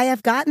I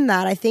have gotten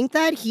that. I think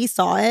that he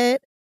saw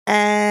it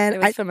and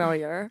It was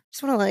familiar.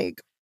 Just want to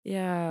like,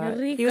 Yeah.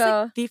 Rico. He was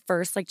like the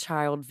first like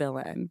child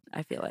villain,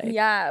 I feel like.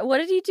 Yeah. What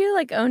did he do?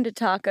 Like owned a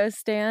taco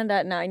stand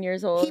at 9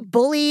 years old? he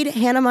bullied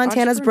Hannah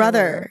Montana's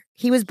brother.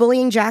 He was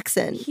bullying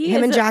Jackson.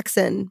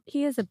 Jackson.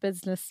 He is a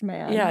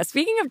businessman. Yeah.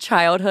 Speaking of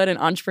childhood and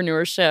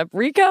entrepreneurship,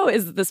 Rico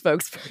is the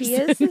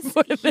spokesperson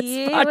for this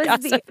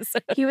podcast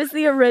episode. He was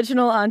the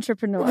original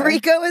entrepreneur.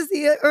 Rico is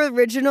the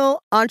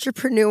original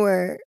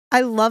entrepreneur.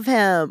 I love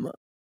him.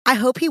 I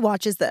hope he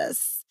watches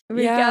this.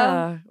 Rico.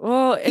 Yeah.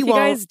 Well, if you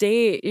guys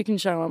date, you can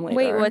show him later.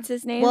 Wait, what's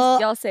his name?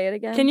 Well, y'all say it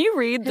again? Can you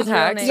read the His real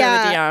text name. or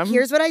the Yeah, DM?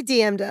 here's what I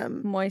DM'd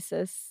him.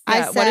 Moises.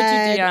 Yeah, what did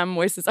you said- DM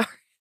Moises?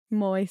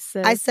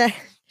 Moises. I said,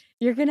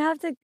 You're gonna have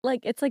to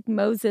like it's like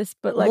Moses,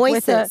 but like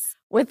Moises.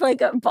 with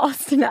like a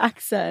Boston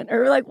accent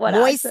or like what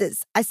accent?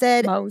 Moises. I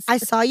said, Moses. I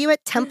saw you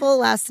at Temple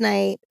last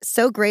night.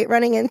 So great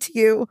running into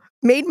you.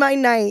 Made my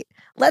night.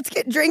 Let's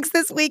get drinks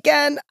this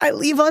weekend. I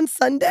leave on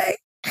Sunday.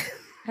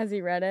 Has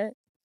he read it?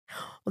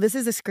 Well, this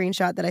is a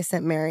screenshot that I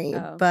sent Mary,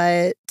 Oh.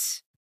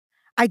 but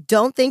I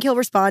don't think he'll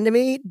respond to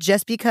me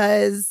just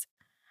because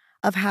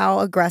of how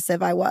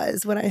aggressive I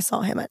was when I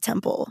saw him at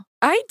Temple.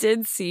 I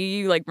did see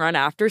you like run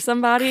after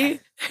somebody,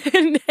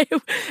 and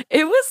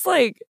it was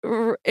like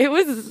it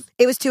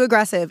was too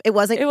aggressive. It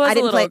wasn't. a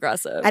little play,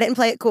 aggressive. I didn't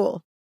play it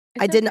cool.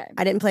 It's I didn't. okay.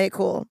 I didn't play it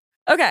cool.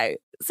 Okay,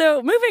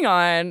 so moving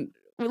on.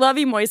 We love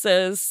you,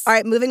 Moises. All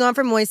right, moving on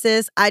from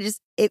Moises.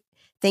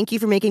 Thank you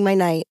for making my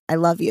night. I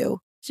love you.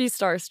 She's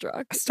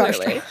starstruck.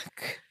 Clearly.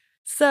 Starstruck.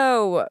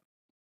 So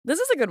this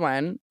is a good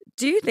one.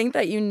 Do you think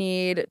that you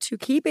need to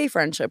keep a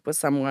friendship with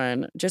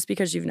someone just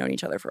because you've known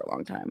each other for a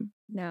long time?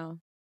 No.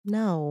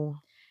 No.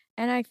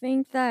 And I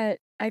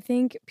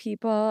think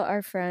people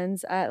are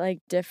friends at like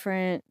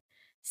different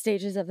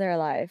stages of their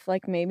life.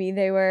 Like maybe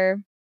they were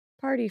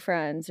party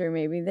friends, or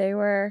maybe they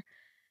were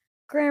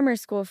grammar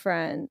school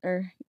friend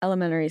or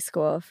elementary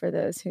school for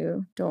those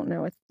who don't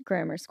know what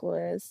grammar school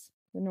is,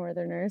 the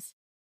Northerners.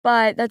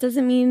 But that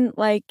doesn't mean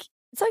like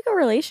it's like a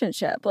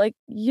relationship. Like,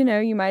 you know,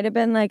 you might have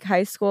been like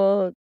high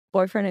school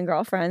boyfriend and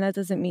girlfriend. That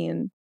doesn't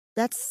mean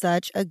That's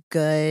such a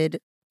good.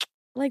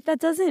 like that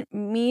doesn't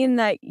mean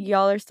that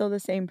y'all are still the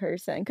same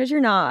person, because you're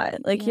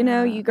not. Like, you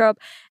know, Yeah. you grow up,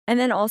 and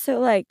then also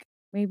like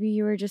maybe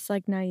you were just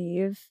like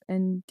naive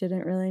and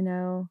didn't really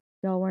know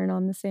y'all weren't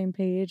on the same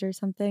page or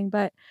something.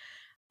 But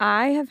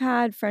I have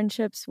had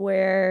friendships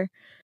where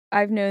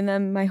I've known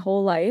them my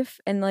whole life,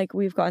 and like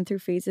we've gone through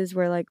phases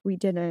where like we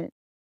didn't,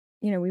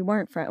 you know, we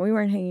weren't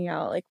hanging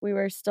out. Like we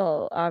were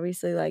still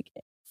obviously like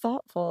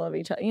thoughtful of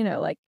each other, you know,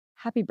 like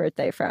happy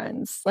birthday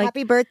friends. Like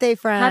Happy birthday,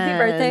 friends. happy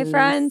birthday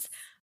friends.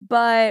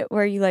 But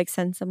where you like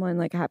send someone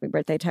like a happy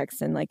birthday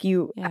text and like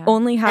you Yeah.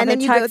 only have And then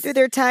a you text, go through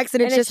their text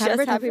and it's just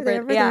happy happy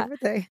birthday. yeah.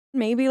 birthday.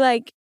 maybe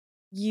like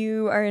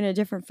you are in a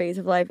different phase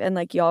of life and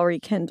like y'all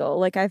rekindle.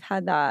 Like I've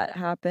had that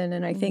happen,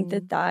 and I think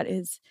Mm-hmm. that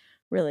is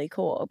really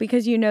cool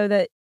because you know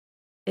that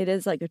it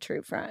is like a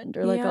true friend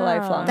or like a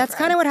lifelong That's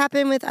kind friend. of what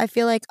happened with, I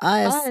feel like,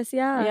 us. Us,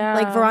 yeah. Yeah.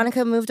 Like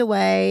Veronica moved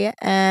away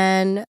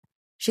and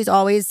she's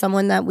always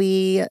someone that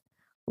we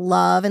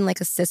love and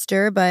like a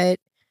sister, but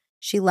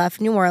she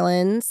left New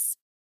Orleans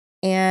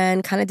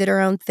and kind of did her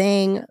own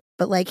thing.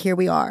 but like here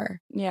we are.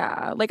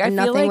 Yeah. Like I And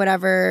feel nothing like would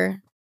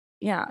ever.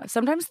 yeah,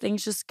 sometimes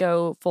things just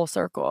go full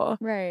circle.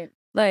 Right.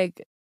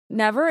 Like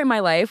never in my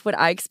life would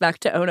I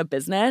expect to own a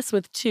business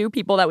with two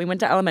people that we went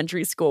to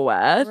elementary school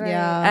with. Right.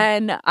 Yeah.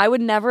 And I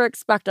would never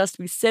expect us to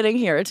be sitting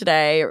here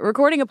today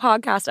recording a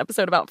podcast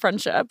episode about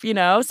friendship, you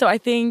know? So I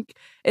think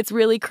it's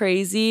really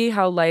crazy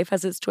how life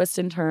has its twists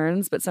and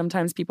turns, but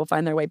sometimes people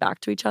find their way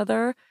back to each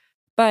other.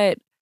 But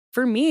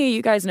for me,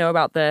 you guys know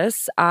about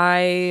this.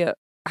 I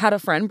had a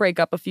friend break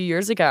up a few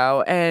years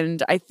ago,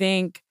 and I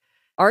think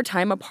our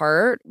time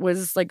apart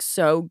was like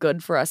so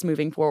good for us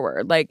moving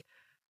forward. Like,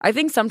 I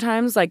think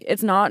sometimes like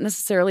it's not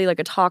necessarily like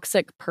a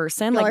toxic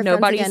person. Y'all Like are friends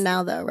nobody's again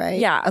now, though, right?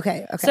 Yeah.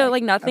 Okay. So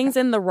like nothing's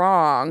in the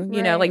wrong,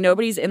 you know, like Right.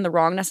 nobody's in the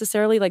wrong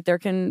necessarily. Like there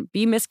can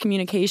be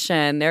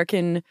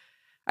miscommunication.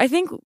 I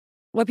think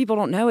what people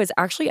don't know is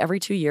actually every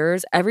 2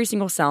 years, every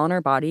single cell in our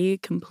body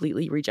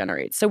completely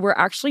regenerates. So we're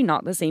actually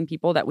not the same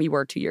people that we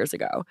were 2 years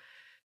ago,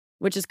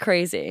 which is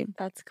crazy.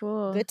 That's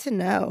cool. Good to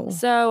know.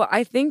 So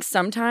I think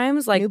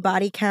sometimes like New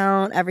body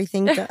count,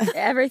 everything.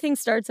 Everything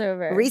starts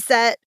over.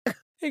 Reset.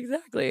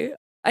 Exactly.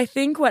 I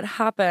think what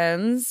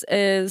happens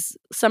is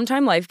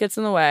sometimes life gets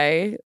in the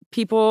way.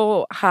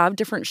 People have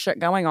different shit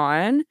going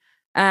on.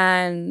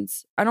 And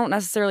I don't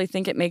necessarily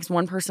think it makes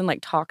one person like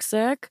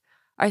toxic.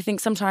 I think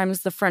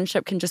sometimes the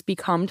friendship can just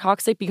become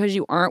toxic because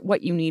you aren't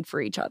what you need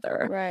for each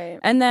other. Right.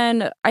 And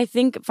then I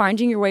think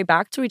finding your way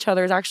back to each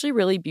other is actually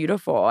really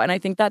beautiful. And I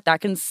think that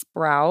can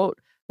sprout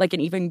like an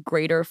even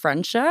greater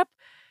friendship.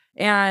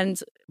 And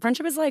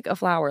friendship is like a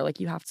flower. Like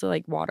you have to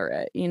like water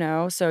it, you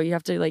know? So you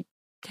have to like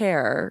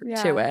care to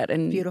Yeah. it.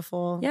 And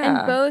Beautiful. yeah.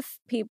 And both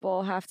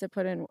people have to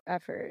put in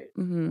effort.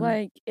 Mhm.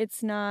 Like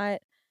it's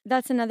not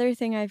that's another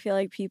thing I feel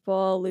like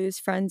people lose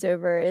friends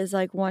over is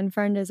like one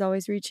friend is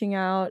always reaching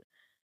out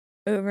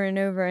over and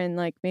over and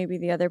like maybe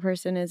the other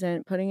person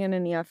isn't putting in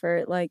any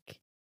effort. Like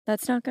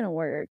that's not going to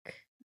work.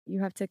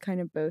 You have to kind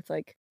of both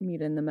like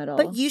meet in the middle.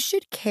 But you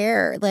should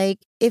care. Like,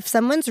 if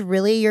someone's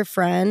really your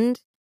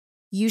friend,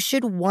 you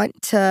should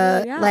want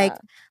to Yeah.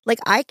 like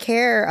I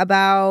care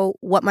about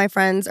what my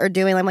friends are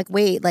doing. I'm like,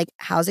 wait, like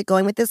how's it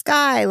going with this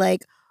guy?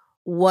 Like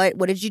what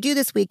did you do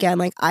this weekend?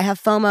 Like I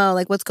have FOMO,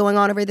 like what's going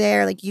on over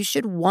there? Like you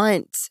should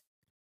want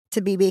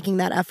to be making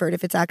that effort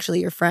if it's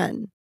actually your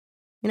friend.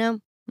 You know?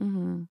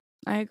 Mhm.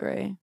 I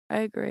agree.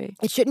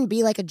 It shouldn't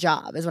be like a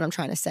job is what I'm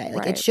trying to say.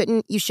 Like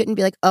Right. you shouldn't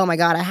be like, "Oh my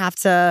god, I have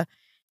to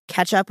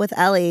catch up with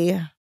Ellie.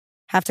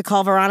 Have to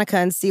call Veronica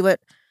and see what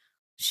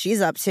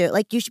she's up to."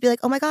 Like you should be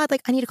like, "Oh my god,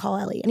 like I need to call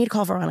Ellie. I need to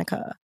call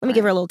Veronica. Let me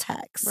give her a little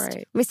text. Right.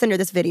 Let me send her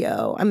this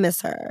video. I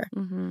miss her."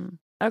 Mhm.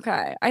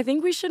 Okay. I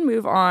think we should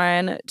move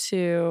on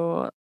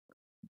to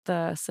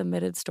the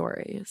submitted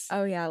stories.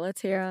 Oh yeah,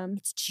 let's hear them.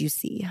 It's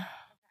juicy.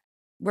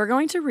 We're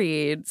going to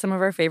read some of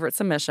our favorite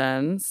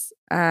submissions,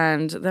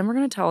 and then we're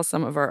going to tell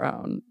some of our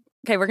own.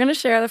 Okay, we're going to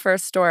share the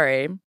first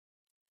story.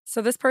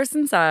 So this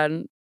person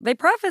said, they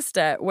prefaced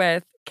it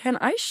with, "Can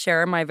I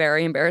share my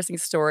very embarrassing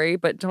story,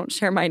 but don't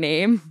share my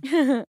name?"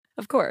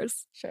 Of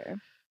course. Sure.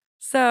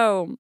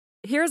 So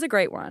here's a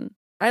great one.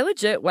 I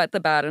legit wet the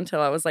bed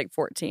until I was like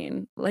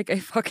 14, like a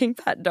fucking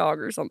pet dog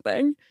or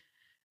something.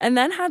 And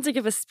then had to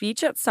give a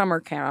speech at summer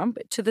camp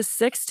to the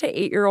 6 to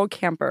 8-year-old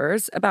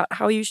campers about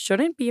how you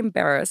shouldn't be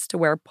embarrassed to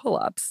wear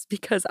pull-ups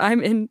because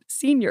I'm in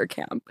senior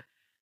camp.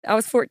 I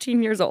was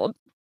 14 years old.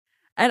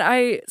 And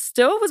I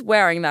still was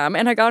wearing them,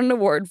 and I got an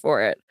award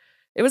for it.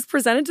 It was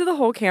presented to the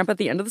whole camp at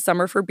the end of the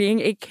summer for being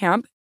a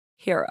camp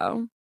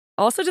hero.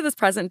 Also to this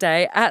present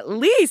day, at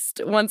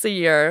least once a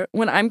year,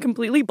 when I'm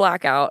completely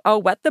blackout,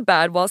 I'll wet the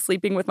bed while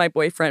sleeping with my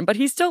boyfriend, but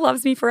he still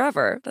loves me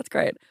forever. That's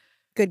great.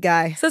 Good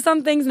guy. So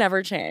some things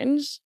never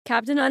change.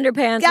 Captain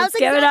Underpants. That's Let's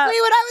give it up.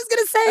 exactly what I was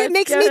gonna say. It Let's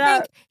makes give me it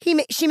up.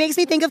 think she makes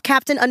me think of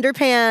Captain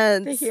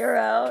Underpants. The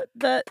hero.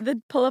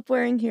 The pull-up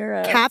wearing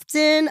hero.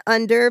 Captain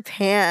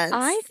Underpants.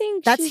 I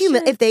think That's she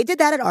human. should- If they did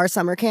that at our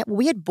summer camp,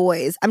 we had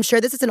boys. I'm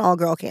sure this is an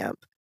all-girl camp.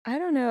 I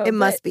don't know. It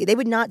must but be. They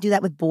would not do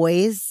that with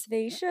boys.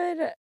 They should.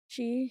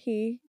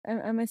 He.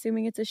 I'm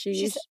assuming it's a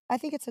she. I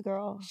think it's a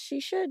girl. She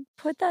should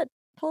put that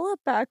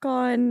pull-up back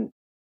on.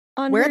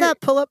 Wear her,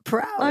 that pull-up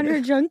proud. on her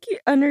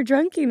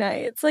drunkie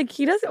nights. Like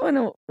he doesn't want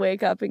to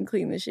wake up and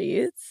clean the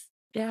sheets.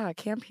 Yeah,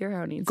 Camp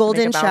Hero needs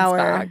Golden to make a bounce shower.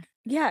 back.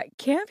 Yeah,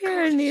 Camp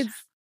Hero needs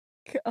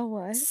a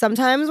what?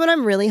 Sometimes when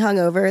I'm really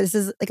hungover, this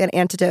is like an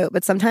antidote,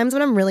 but sometimes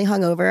when I'm really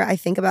hungover, I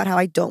think about how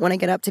I don't want to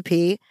get up to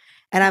pee.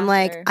 And I'm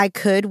like, Catheter. I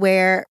could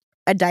wear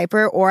a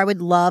diaper or I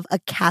would love a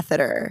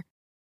catheter.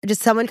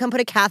 Just someone come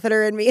put a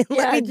catheter in me and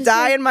let Yeah, me just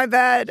die like- in my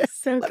bed.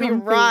 So Let me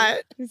comfy. rot.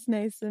 It's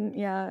nice and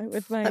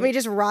with my. Let me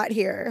just rot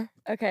here.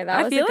 Okay, that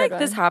I was feel a good like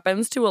this one.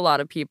 happens to a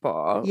lot of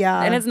people.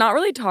 Yeah. And it's not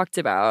really talked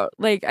about.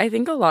 Like, I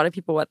think a lot of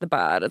people wet the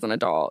bed as an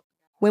adult.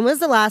 When was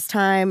the last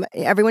time?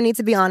 Everyone needs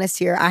to be honest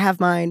here. I have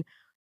mine.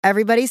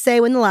 Everybody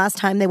say when the last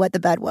time they wet the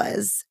bed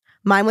was.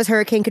 Mine was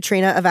Hurricane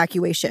Katrina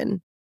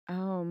evacuation.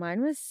 Oh,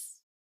 mine was.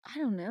 I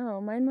don't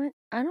know. Mine went.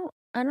 I don't.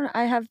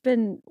 I have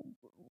been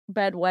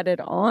bedwetted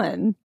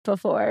on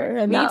before.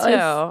 And Me that too.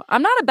 was,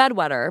 I'm not a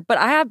bedwetter, but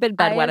I have been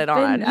bedwetted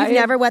on. You've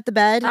never wet the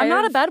bed? I'm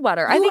not a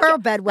bedwetter. You are a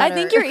bedwetter. I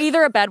think you're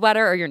either a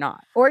bedwetter or you're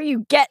not. or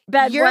you get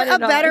bedwetted You're a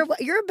better. on.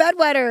 You're a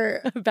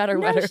bedwetter. Better No,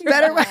 wetter. she's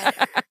Better not.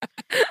 wetter.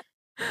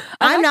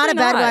 I'm not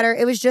a actually bedwetter.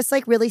 It was just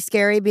like really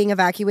scary being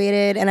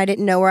evacuated, and I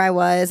didn't know where I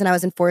was, and I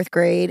was in 4th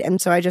grade, and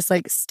so I just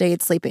like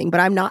stayed sleeping. But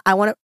I'm not.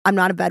 I'm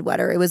not a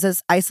bedwetter. It was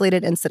this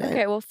isolated incident.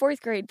 Okay, well,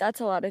 4th grade, that's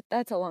a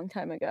long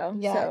time ago.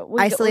 Yeah. So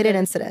Isolated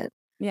incident.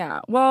 Yeah.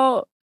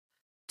 Well,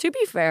 to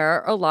be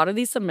fair, a lot of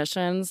these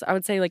submissions, I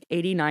would say like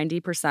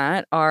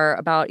 80-90% are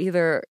about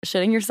either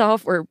shitting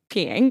yourself or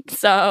peeing.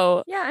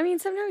 So, Yeah, I mean,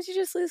 sometimes you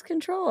just lose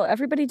control.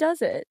 Everybody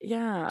does it.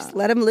 yeah. Just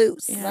let him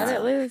loose. Yeah. Let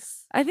it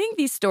loose. I think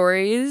these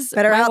stories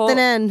Better out than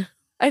in.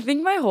 I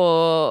think my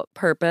whole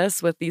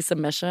purpose with these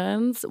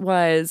submissions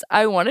was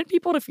I wanted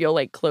people to feel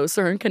like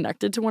closer and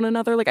connected to one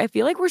another. Like I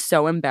feel like we're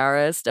so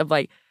embarrassed of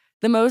like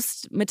the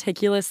most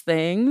meticulous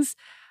things.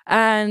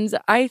 And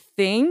I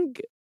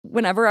think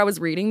whenever I was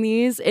reading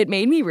these, it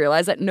made me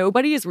realize that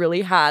nobody has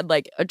really had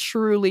like a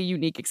truly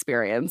unique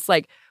experience.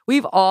 Like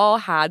we've all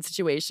had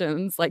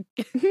situations like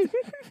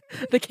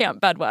the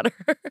camp bedwetter.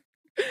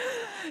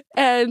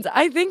 And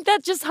I think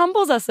that just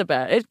humbles us a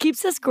bit. It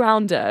keeps us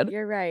grounded.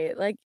 You're right.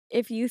 Like,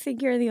 if you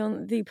think you're the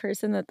only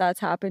person that's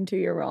happened to,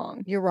 you're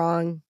wrong. You're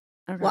wrong.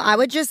 Okay. Well, I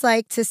would just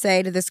like to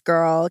say to this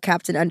girl,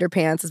 Captain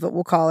Underpants is what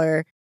we'll call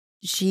her,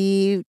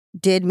 she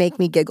did make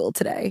me giggle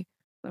today.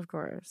 Of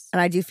course.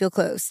 And I do feel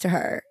close to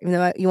her, even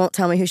though you won't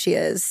tell me who she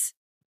is.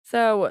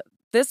 So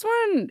this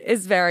one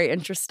is very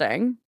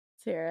interesting.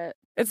 Let's hear it.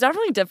 It's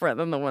definitely different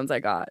than the ones I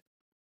got.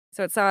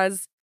 So it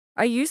says,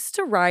 I used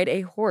to ride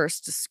a horse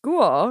to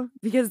school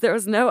because there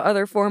was no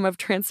other form of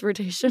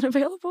transportation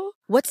available.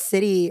 What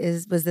city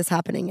was this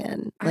happening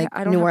in? Like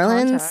I don't New have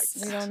Orleans?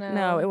 context. We don't know.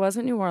 No, it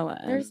wasn't New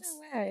Orleans. There's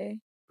no way.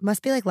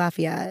 Must be like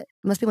Lafayette.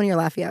 Must be one of your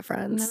Lafayette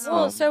friends. No.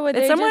 Well, so would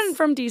it's they someone just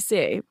from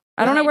DC.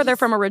 I don't know where they're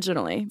from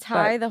originally.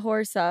 tie but the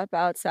horse up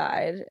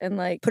outside and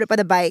like Put it by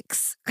the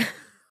bikes.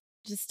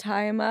 just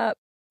tie him up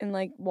and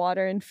like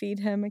water and feed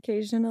him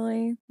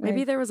occasionally? maybe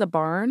Like, there was a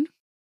barn.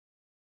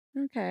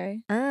 okay,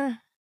 Uh,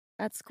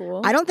 that's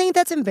cool. I don't think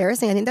that's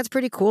embarrassing. I think that's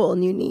pretty cool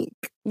and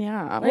unique.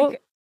 Yeah. like well,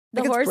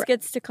 the it's horse br-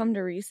 gets to come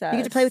to recess. You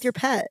get to play with your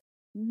pet.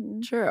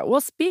 Mhm. true.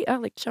 Well,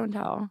 like show and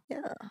tell.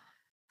 Yeah.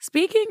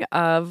 Speaking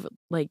of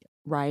like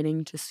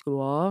riding to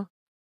school,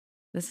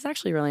 this is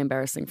actually really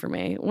embarrassing for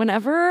me.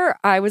 Whenever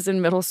I was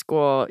in middle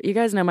school, you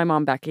guys know my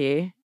mom,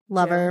 Becky.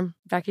 Love Yeah. her.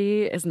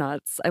 Becky is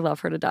nuts. I love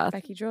her to death.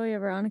 Becky Julia,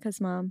 Veronica's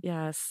mom.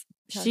 Yes.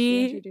 That's how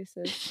She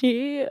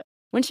introduces.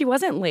 when she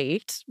wasn't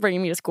late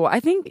bringing me to school, I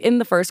think in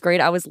the 1st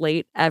grade I was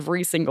late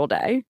every single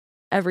day.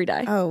 Every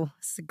day. Oh,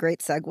 this is a great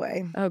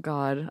segue. Oh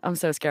God, I'm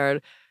so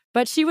scared.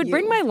 But she would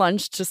bring You. my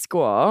lunch to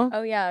school.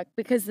 Oh yeah,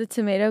 because the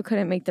tomato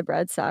couldn't make the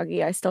bread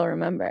soggy. I still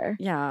remember.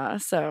 Yeah,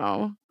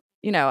 so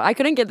I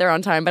couldn't get there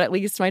on time, but at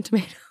least my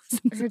tomatoes.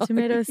 and Her celery-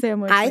 tomato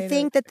sandwich. I made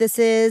think that this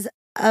is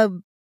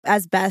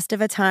as best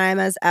of a time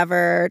as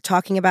ever,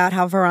 talking about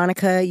how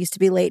Veronica used to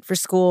be late for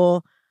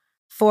school,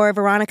 for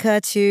Veronica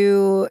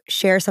to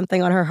share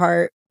something on her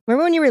heart.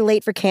 Remember when you were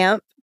late for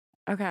camp?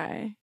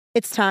 Okay.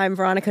 It's time,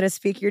 Veronica, to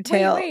speak your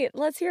tale. Wait.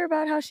 Let's hear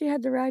about how she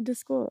had to ride to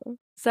school.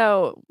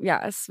 So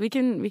yes, we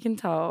can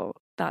tell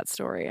that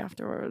story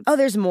afterwards. Oh,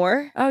 there's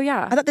more? Oh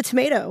yeah. I thought the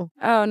tomato.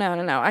 Oh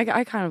no.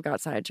 I kind of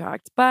got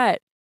sidetracked.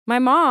 But my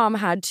mom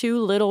had 2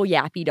 little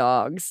yappy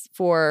dogs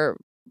for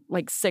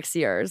like 6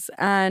 years.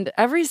 And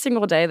every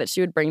single day that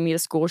she would bring me to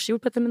school, she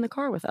would put them in the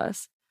car with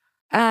us.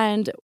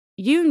 And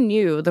you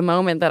knew the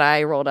moment that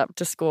I rolled up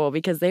to school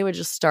because they would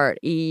just start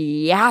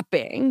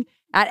yapping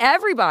at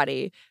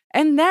everybody.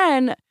 And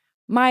then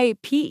my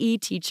PE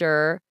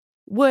teacher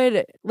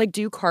would like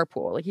do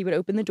carpool. Like he would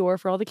open the door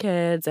for all the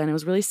kids and it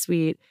was really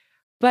sweet.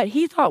 But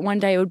he thought one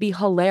day it would be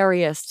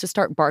hilarious to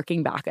start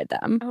barking back at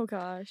them. Oh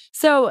gosh.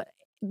 So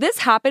this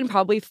happened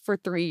probably for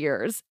 3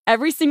 years.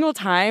 Every single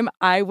time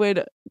I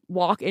would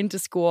walk into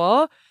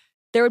school,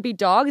 there would be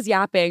dogs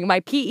yapping. My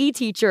PE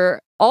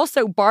teacher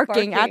also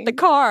barking at the Barking.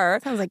 car.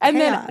 Sounds like And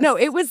chaos. then, no,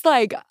 it was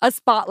like a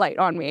spotlight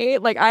on me.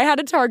 Like I had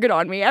a target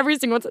on me every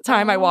single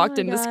time I Oh walked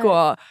my into God.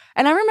 school.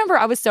 And I remember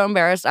I was so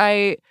embarrassed.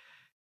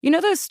 You know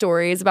those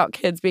stories about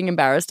kids being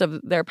embarrassed of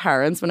their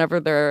parents whenever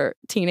they're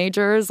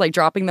teenagers, like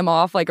dropping them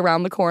off like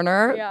around the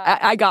corner? Yeah.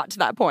 I got to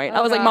that point. Oh,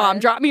 I was like, Mom,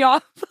 God. drop me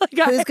off. Like,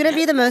 Who's going to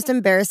be the most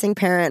embarrassing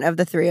parent of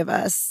the 3 of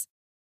us?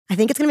 I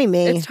think it's going to be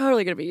me. It's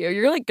totally going to be you.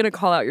 You're like going to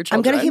call out your I'm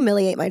children. going to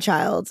humiliate my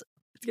child.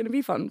 It's going to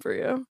be fun for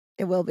you.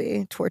 It will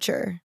be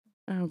torture.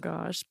 Oh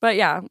gosh. But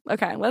yeah,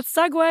 okay, let's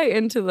segue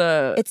into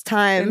the It's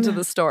time.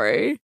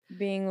 story.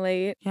 Being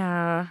late.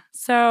 Yeah.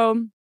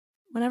 So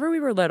whenever we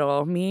were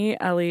little, me,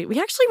 Ellie, we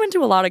actually went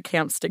to a lot of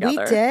camps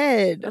together. We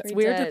did. That's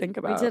We weird to did. think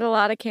about. We did a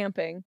lot of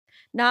camping.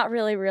 Not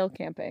really real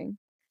camping.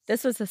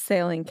 This was a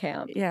sailing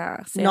camp.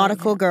 Yeah. sailing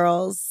Nautical camp.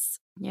 girls.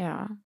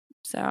 Yeah.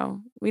 So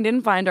we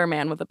didn't find our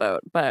man with a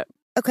boat, but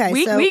Okay,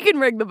 we so can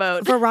rig the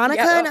boat.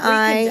 Veronica Yeah, and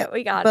I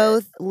we got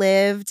both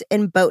lived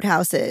in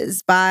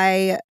boathouses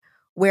by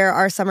where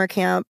our summer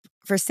camp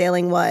for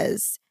sailing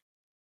was.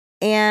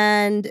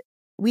 And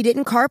we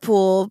didn't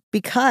carpool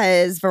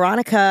because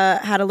Veronica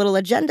had a little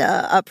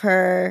agenda up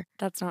her.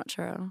 That's not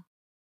true.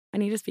 I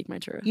need to speak my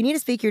truth. You need to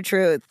speak your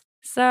truth.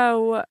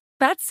 So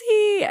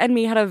Betsy and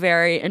me had a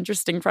very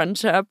interesting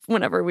friendship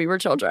whenever we were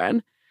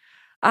children.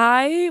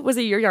 I was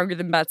a year younger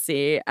than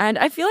Betsy, and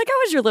I feel like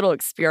I was your little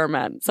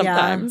experiment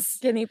sometimes.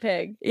 Guinea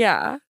pig.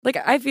 Yeah. Like,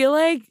 I feel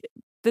like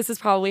this is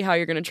probably how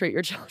you're going to treat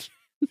your children.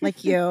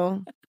 Like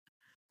you.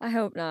 I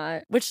hope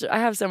not. Which I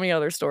have so many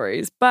other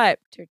stories. But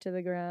Turn to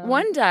the ground.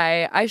 one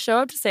day, I show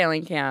up to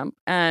sailing camp,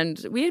 and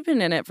we had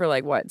been in it for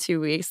like, 2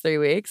 weeks, 3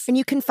 weeks? And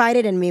you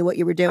confided in me what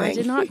you were doing. I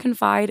did not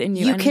confide in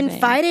you. You anything.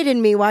 confided in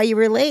me while you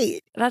were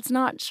late. That's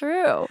not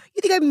true.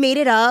 You think I made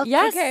it up?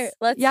 Yes. Okay,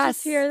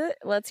 let's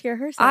hear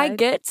her side. I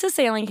get to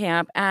sailing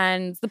camp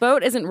and the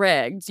boat isn't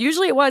rigged.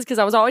 Usually it was because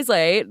I was always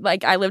late.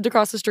 Like, I lived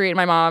across the street and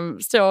my mom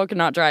still could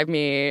not drive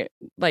me.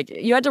 Like,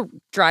 you had to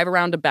drive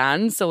around a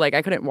bend, so like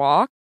I couldn't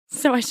walk.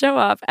 So I show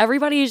up.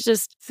 Everybody's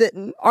just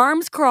Sitting.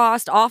 arms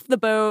crossed off the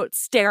boat,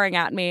 staring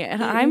at me.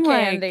 And I'm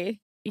candy.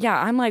 like,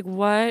 I'm like,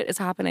 what is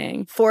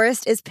happening?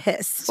 Forrest is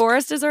pissed.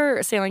 Forrest is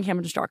our sailing camp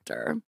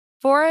instructor.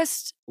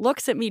 Forrest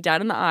looks at me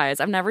dead in the eyes.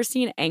 I've never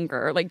seen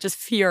anger, like just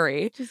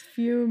fury. Just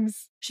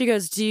fumes. She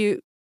goes, do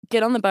you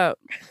get on the boat?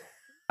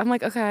 I'm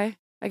like, okay.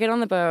 I get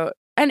on the boat.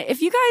 And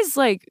if you guys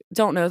like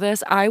don't know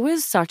this, I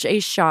was such a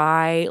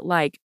shy,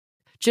 like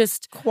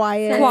just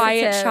quiet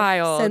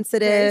child.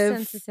 sensitive,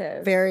 Very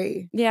sensitive.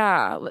 very.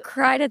 Yeah.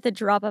 Cried at the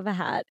drop of a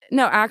hat.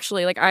 No,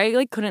 actually, like I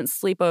like couldn't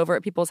sleep over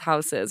at people's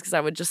houses because I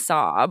would just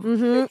sob.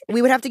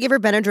 We would have to give her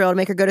Benadryl to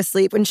make her go to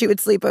sleep when she would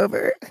sleep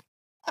over.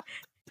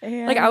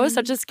 Like I was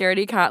such a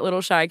scaredy cat little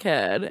shy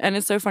kid. And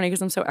it's so funny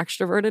because I'm so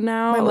extroverted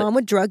now. My mom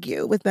would drug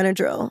you with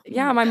Benadryl.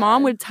 Yeah, my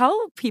mom would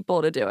tell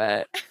people to do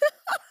it.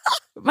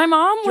 My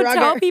mom would Drug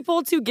tell her.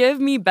 people to give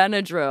me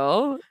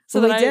Benadryl. So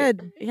that they I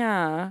did.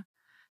 Yeah.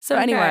 So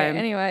Okay,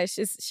 anyway,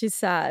 she's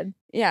sad.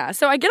 yeah.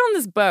 So I get on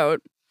this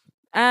boat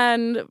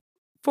and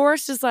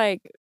Forrest is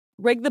like,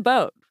 rig the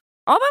boat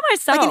all by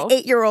myself. Like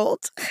an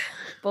 8-year-old.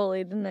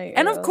 Bullied tonight.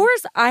 And of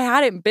course, I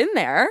hadn't been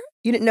there.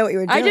 You didn't know what you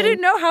were doing. I didn't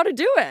know how to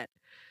do it.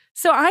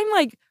 So I'm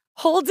like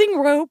holding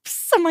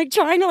ropes. I'm like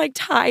trying to like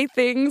tie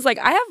things. Like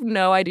I have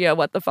no idea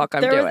what the fuck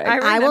I'm There was- doing.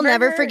 I will remember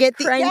never her forget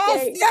the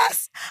cranking.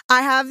 yes.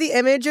 I have the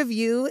image of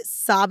you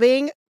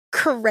sobbing,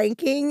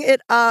 cranking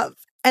it up.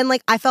 And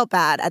like I felt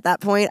bad at that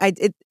point.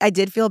 I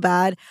did feel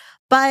bad.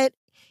 But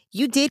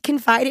you did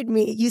confide in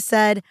me. You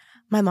said,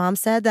 my mom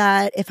said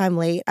that if I'm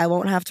late, I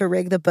won't have to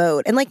rig the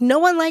boat. And like no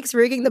one likes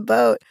rigging the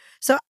boat.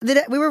 So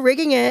we were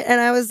rigging it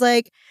and I was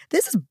like,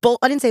 this is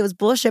I didn't say it was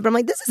bullshit, but I'm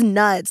like, this is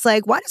nuts.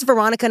 Like, why does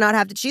Veronica not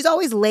have to? She's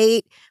always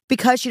late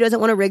because she doesn't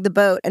want to rig the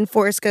boat. And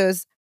Forrest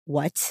goes,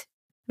 what?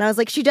 And I was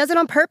like, she does it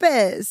on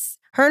purpose.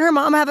 Her and her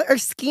mom are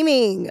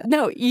scheming.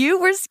 No, you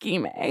were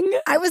scheming.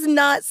 I was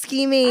not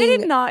scheming. I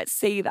did not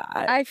say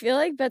that. I feel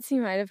like Betsy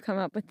might have come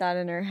up with that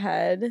in her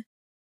head.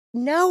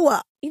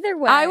 No. Either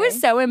way. I was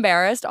so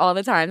embarrassed all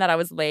the time that I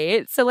was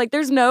late. So like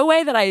there's no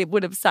way that I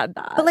would have said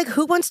that. But like,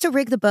 who wants to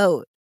rig the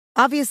boat?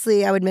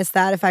 Obviously, I would miss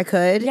that if I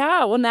could.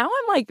 yeah, well now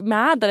I'm like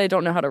mad that I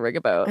don't know how to rig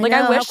a boat. I Like know,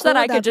 I how wish cool that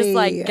I would could that just be?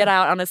 like get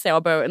out on a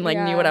sailboat and like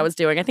knew what I Yeah. was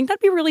doing. I think that'd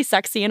be really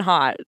sexy and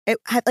hot. It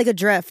had like a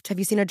drift. Have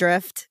you seen a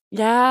drift?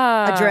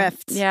 Yeah.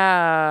 Adrift.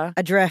 Yeah.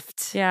 A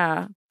drift.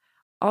 Yeah.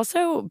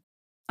 Also,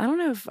 I don't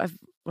know if I've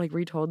like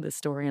retold this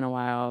story in a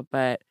while,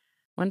 but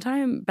one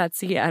time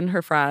Betsy and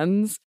her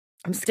friends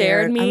I'm dared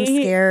scared. me I'm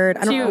scared.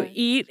 I don't to know.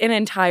 eat an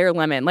entire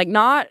lemon. Like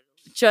not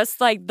just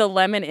like the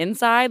lemon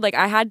inside. Like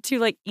I had to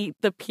like eat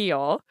the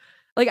peel.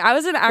 Like I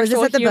was an Was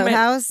actual this at the human.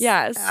 boathouse?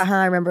 Yes.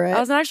 I remember it. I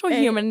was an actual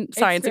human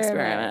science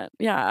experiment. experiment.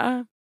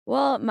 Yeah.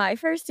 Well, my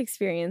first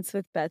experience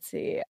with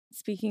Betsy,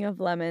 speaking of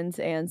lemons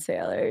and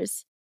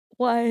sailors,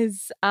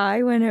 was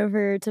I went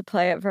over to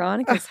play at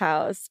Veronica's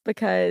house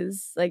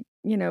because, like,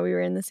 you know, we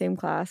were in the same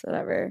class,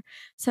 whatever.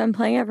 So I'm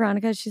playing at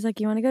Veronica's. She's like,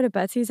 you want to go to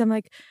Betsy's? I'm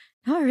like,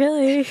 not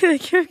really.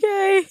 Like,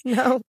 okay.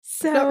 No,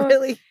 So, not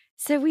really.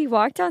 so we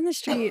walked down the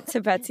street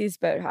to Betsy's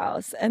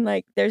boathouse, and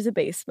like, there's a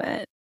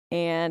basement.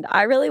 And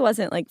I really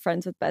wasn't like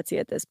friends with Betsy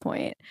at this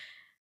point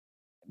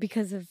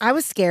because of. I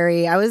was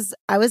scary. I was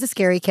a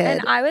scary kid.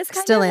 And I was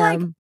kind Still of like,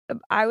 am.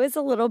 I was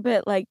a little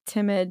bit like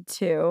timid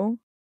too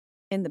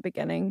in the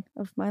beginning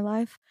of my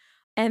life.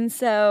 And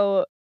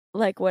so,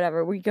 like,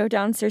 whatever, we go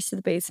downstairs to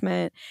the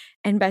basement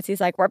and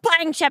Betsy's like, we're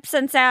playing ships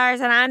and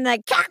sailors and I'm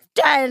the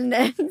captain.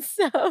 And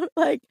so,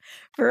 like,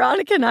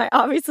 Veronica and I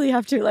obviously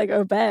have to like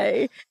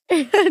obey.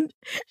 And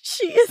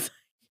she is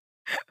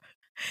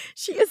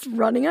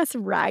running us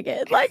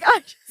ragged. Like, I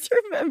just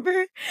remember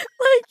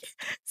like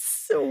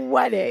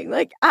sweating,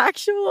 like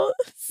actual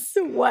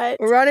sweat.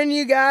 Running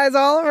you guys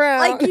all around.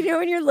 Like, you know,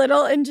 when you're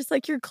little and just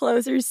like your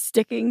clothes are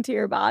sticking to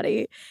your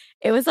body.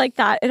 It was like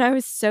that. And I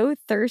was so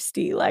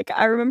thirsty. Like,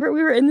 I remember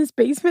we were in this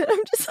basement. I'm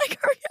just like,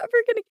 are we ever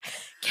going to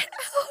get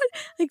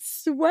out? Like,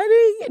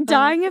 sweating,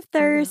 dying of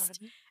thirst.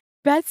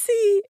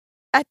 Betsy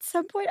At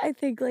some point, I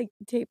think like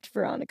taped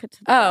Veronica to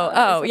the ground or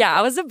Oh, yeah. I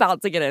something. was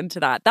about to get into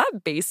that.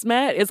 That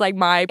basement is like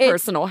my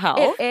personal hell.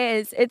 It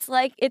is. It's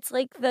like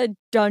the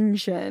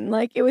dungeon.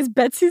 Like it was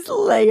Betsy's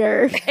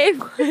lair.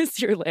 It was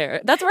your lair.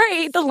 That's where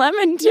I ate the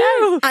lemon too.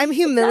 Yes. I'm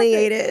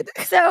humiliated.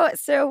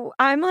 So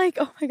I'm like,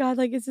 oh my God,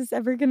 like, is this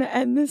ever gonna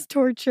end this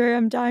torture?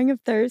 I'm dying of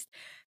thirst.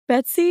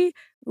 Betsy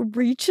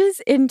reaches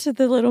into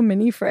the little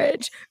mini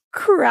fridge,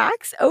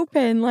 cracks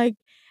open, like,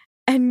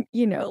 and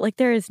like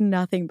there is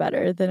nothing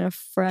better than a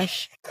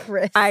fresh,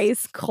 Chris.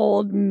 ice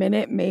cold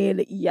Minute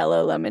Maid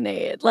yellow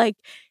lemonade. Like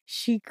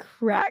she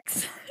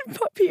cracks that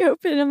puppy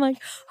open. I'm like,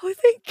 oh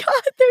thank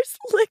God, there's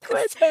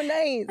liquid. So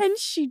nice. And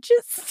she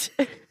just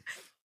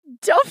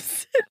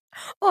dumps it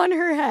on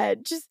her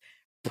head, just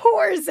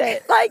pours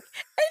it. Like,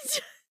 it's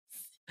just,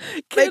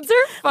 Kids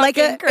are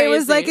fucking crazy. It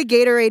was like a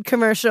Gatorade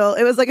commercial.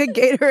 It was like a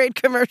Gatorade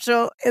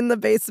commercial in the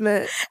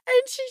basement.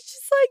 and she's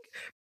just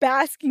like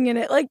basking in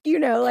it. Like,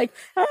 like,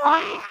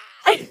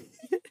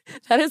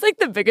 That is like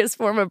the biggest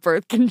form of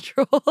birth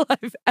control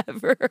I've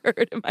ever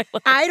heard in my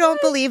life. I don't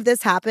believe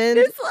this happened.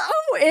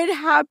 it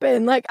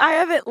happened. Like, I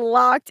have it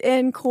locked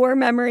in core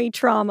memory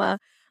trauma.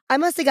 I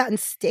must have gotten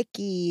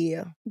sticky.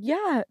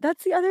 Yeah,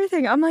 that's the other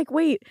thing. I'm like,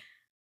 wait,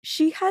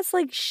 she has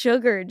like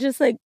sugar just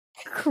like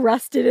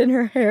crusted in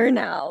her hair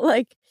now.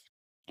 Like,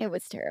 it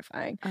was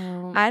terrifying.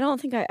 I don't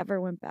think I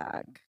ever went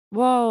back.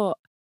 Well,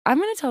 I'm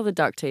going to tell the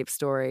duct tape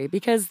story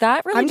because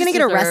that really I'm going to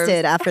get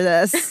arrested after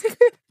this.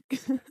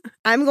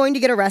 I'm going to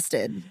get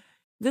arrested.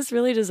 This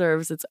really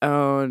deserves its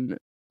own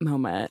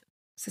moment.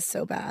 This is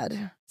so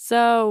bad.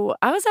 So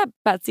I was at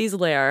Betsy's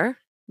lair,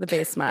 the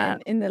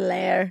basement. In the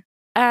lair.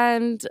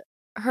 And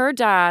her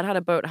dad had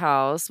a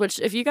boathouse, which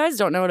if you guys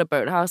don't know what a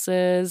boathouse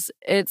is,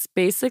 it's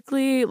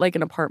basically like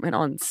an apartment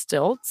on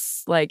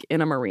stilts, like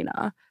in a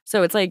marina.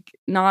 So it's like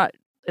not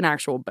an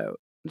actual boat.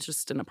 It's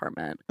just an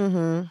apartment.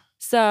 Mm-hmm.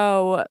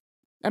 So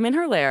I'm in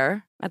her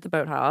lair at the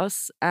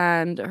boathouse,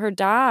 and her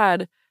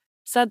dad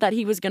said that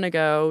he was going to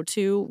go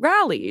to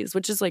Rallies,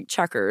 which is like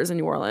Checkers in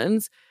New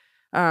Orleans.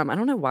 I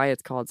don't know why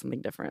it's called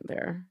something different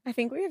there. I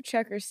think we have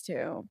Checkers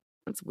too.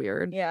 That's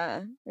weird.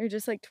 Yeah, they're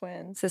just like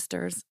twins.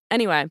 Sisters.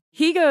 Anyway,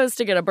 he goes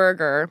to get a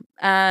burger,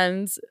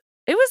 and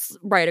it was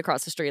right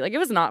across the street. Like, it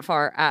was not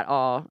far at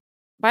all.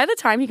 By the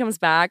time he comes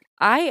back,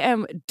 I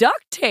am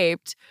duct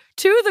taped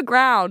to the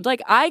ground.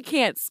 Like, I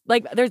can't,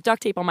 like, there's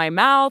duct tape on my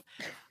mouth,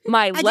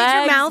 my legs. Did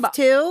your mouth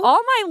too?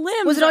 All my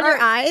limbs. Was it on your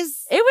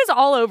eyes? It was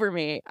all over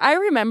me. I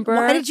remember.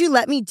 Why did you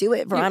let me do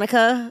it,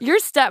 Veronica? Your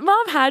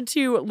stepmom had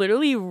to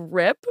literally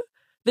rip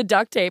the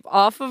duct tape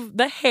off of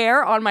the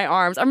hair on my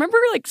arms. I remember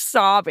like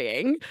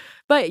sobbing.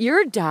 But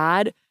your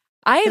dad,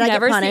 I have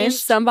never seen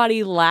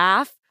somebody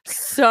laugh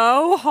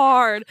so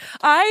hard.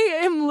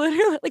 I am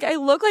literally like, I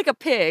look like a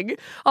pig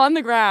on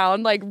the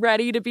ground, like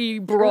ready to be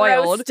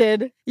broiled.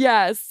 Roasted.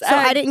 Yes. So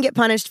I didn't get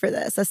punished for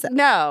this.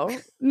 No.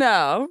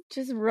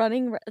 Just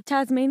running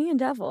Tasmanian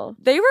devil.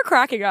 They were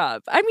cracking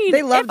up. I mean,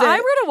 they loved if I it.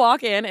 were to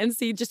walk in and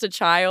see just a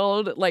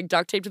child like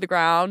duct taped to the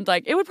ground,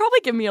 like it would probably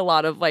give me a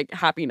lot of like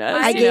happiness.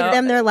 I gave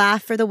them their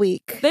laugh for the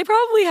week. They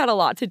probably had a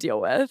lot to deal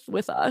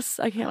with us.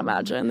 I can't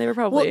imagine. They were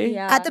probably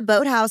at the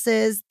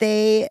boathouses,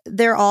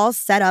 they're all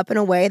set up in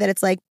a way that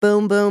it's like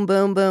boom, boom,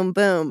 boom, boom,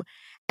 boom.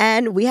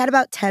 And we had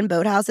about 10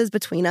 boathouses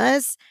between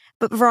us.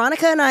 But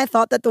Veronica and I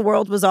thought that the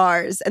world was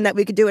ours and that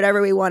we could do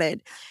whatever we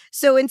wanted.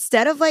 So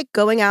instead of like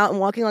going out and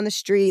walking on the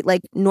street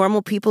like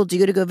normal people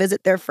do to go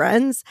visit their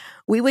friends,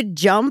 we would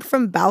jump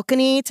from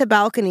balcony to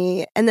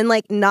balcony and then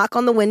like knock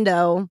on the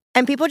window.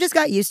 And people just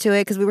got used to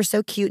it because we were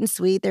so cute and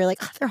sweet. They're like,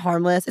 oh, they're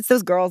harmless. It's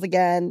those girls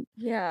again.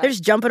 Yeah. They're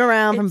just jumping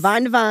around from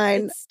vine to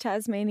vine. It's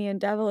Tasmanian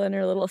devil and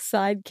her little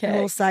sidekick. A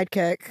little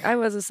sidekick. I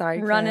was a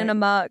sidekick. Running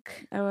amok.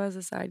 I was a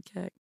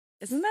sidekick.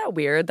 Isn't that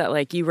weird that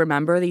like you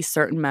remember these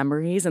certain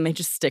memories and they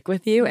just stick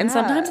with you? And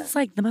sometimes it's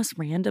like the most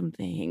random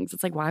things.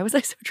 It's like, why was I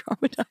so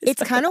traumatized?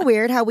 It's kind of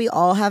weird how we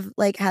all have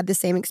like had the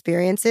same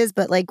experiences,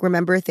 but like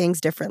remember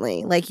things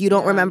differently. Like you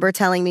don't remember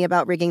telling me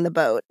about rigging the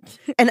boat.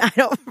 And I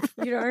don't.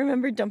 You don't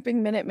remember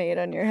dumping Minute Maid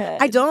on your head.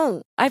 I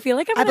don't. I feel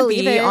like I'm going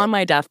to be on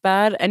my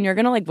deathbed and you're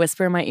going to like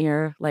whisper in my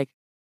ear, like,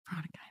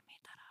 Veronica,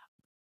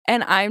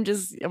 and I'm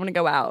going to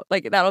go out.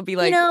 Like, that'll be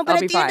like, but I'll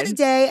at be the fine. end of the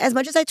day, as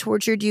much as I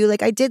tortured you,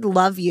 like, I did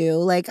love you.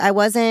 Like, I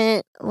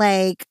wasn't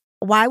like,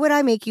 why would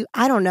I make you?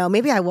 I don't know.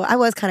 Maybe I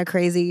was kind of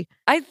crazy.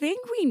 I think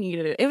we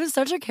needed it. It was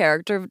such a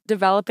character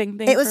developing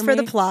thing. It was for me.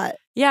 the plot.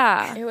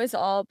 Yeah. It was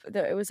all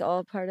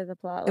part of the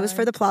plot line. It was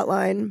for the plot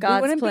line.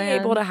 We wouldn't be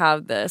able to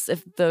have this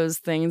if those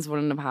things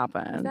wouldn't have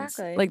happened.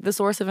 Exactly. Like the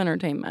source of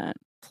entertainment.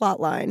 Plot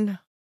line.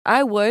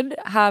 I would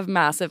have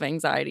massive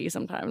anxiety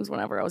sometimes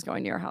whenever I was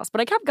going to your house,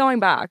 but I kept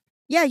going back.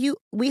 Yeah,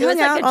 we hung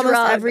out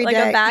almost every day.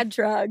 Like a bad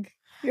drug.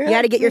 You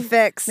had to get your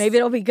fix. Maybe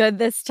it'll be good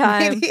this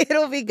time. Maybe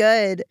it'll be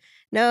good.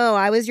 No,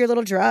 I was your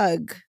little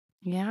drug.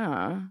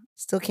 Yeah.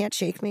 Still can't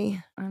shake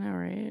me. I know,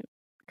 right?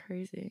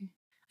 Crazy.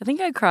 I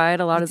think I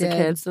cried a lot as a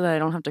kid so that I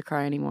don't have to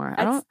cry anymore.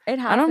 I don't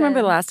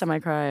remember the last time I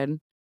cried.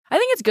 I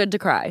think it's good to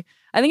cry.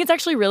 I think it's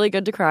actually really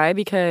good to cry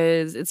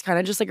because it's kind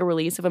of just like a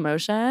release of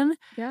emotion.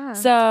 Yeah.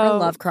 So I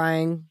love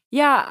crying.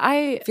 Yeah,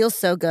 It feels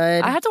so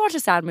good. I had to watch a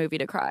sad movie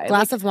to cry.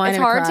 Glass of wine It's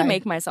and a hard to cry.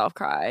 make myself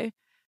cry.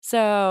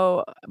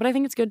 So, but I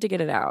think it's good to get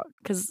it out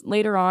because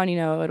later on,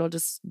 it'll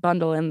just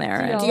bundle in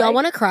there. Do y'all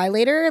want to cry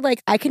later?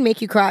 Like, I can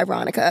make you cry,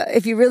 Veronica.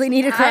 If you really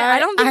need to cry, I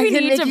don't think we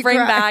can need make to you bring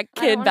cry. back I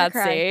Kid don't wanna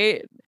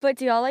Betsy. But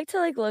do y'all like to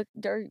like look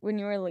when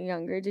you were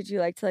younger? Did you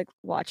like to like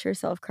watch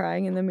yourself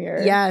crying in the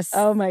mirror? Yes.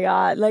 Oh my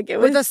god! Like it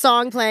was With a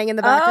song playing in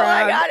the background.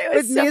 Oh my god! It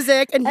was with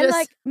music and just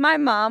like my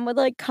mom would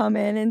like come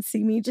in and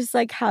see me just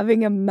like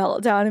having a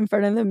meltdown in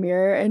front of the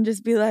mirror and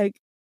just be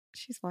like,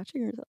 she's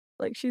watching herself.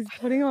 Like she's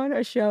putting on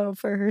a show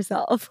for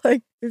herself.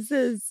 Like this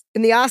is.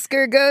 And the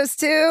Oscar goes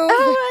to.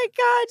 Oh my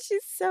god,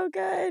 she's so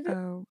good.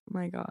 Oh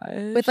my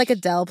gosh. With like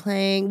Adele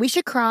playing. We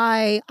should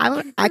cry.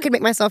 I could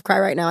make myself cry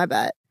right now, I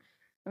bet.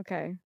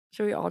 Okay.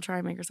 Should we all try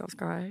and make ourselves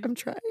cry? I'm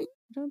trying. I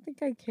don't think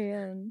I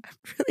can.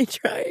 I'm really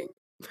trying.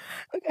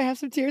 Look, I have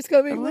some tears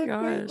coming. Oh my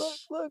Look,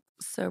 gosh. look.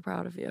 So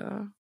proud of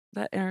you.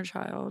 That inner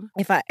child.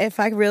 If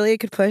I really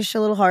could push a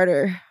little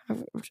harder, I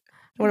don't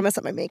want to mess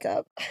up my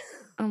makeup.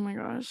 Oh my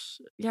gosh.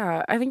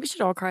 Yeah, I think we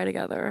should all cry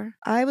together.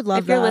 I would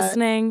love if you're that.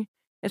 listening,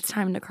 it's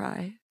time to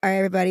cry. All right,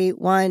 everybody.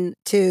 1,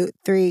 2,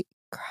 3,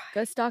 cry.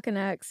 Go stalk an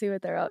ex, see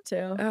what they're up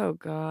to. Oh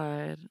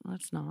God,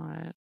 let's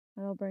not.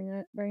 I'll bring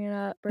it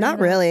up. Not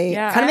really.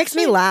 Yeah, Kind of makes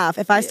me actually- laugh.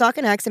 If I stalk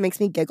an ex, it makes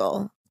me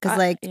giggle.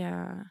 Because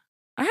Yeah.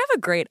 I have a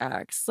great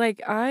ex.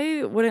 Like,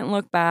 I wouldn't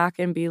look back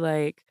and be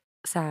like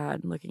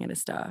sad looking at his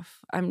stuff.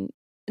 I'm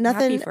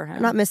nothing. happy for him.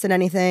 I'm not missing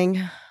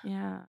anything.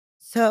 Yeah.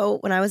 So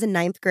when I was in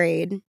 9th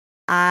grade,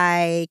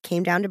 I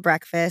came down to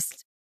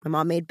breakfast. My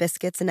mom made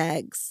biscuits and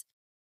eggs.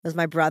 It was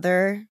my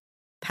brother,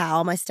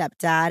 pal, my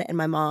stepdad, and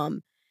my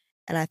mom.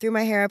 And I threw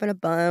my hair up in a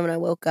bun when I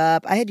woke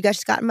up. I had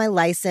just gotten my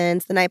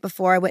license the night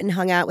before. I went and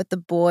hung out with the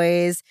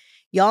boys.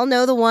 Y'all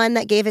know the one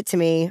that gave it to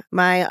me,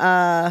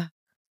 my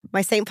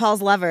St.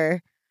 Paul's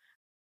lover.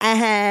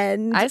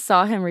 And I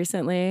saw him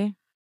recently.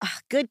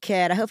 good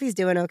kid. I hope he's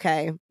doing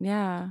okay.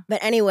 Yeah.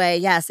 But anyway,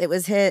 yes, he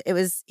was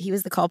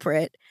the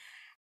culprit.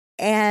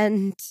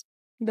 And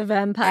The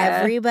vampire.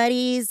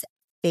 everybody's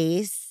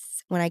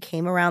face when I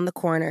came around the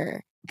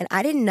corner. And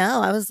I didn't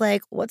know. I was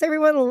like, what's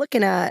everyone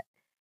looking at?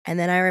 And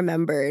then I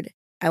remembered.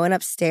 I went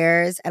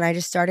upstairs and I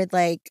just started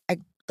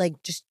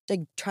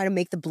trying to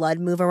make the blood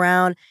move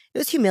around. It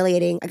was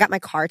humiliating. I got my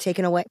car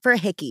taken away for a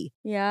hickey,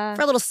 Yeah.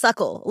 for a little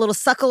suckle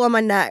on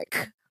my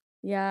neck.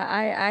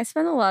 Yeah, I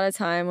spent a lot of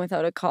time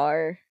without a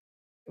car.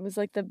 It was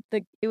like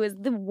it was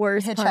the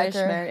worst Hitchhiker.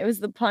 punishment. It was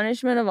the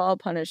punishment of all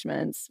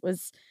punishments.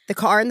 Was The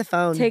car and the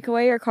phone. take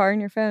away your car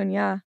and your phone.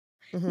 Yeah,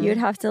 Mhm. you'd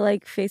have to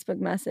like Facebook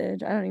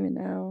message. I don't even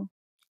know.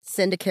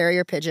 Send a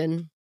carrier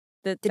pigeon.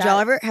 That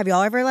Have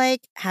y'all ever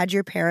like had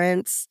your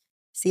parents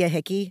see a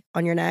hickey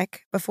on your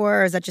neck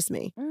before, or is that just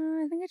me?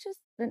 I think it's just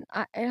been.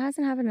 It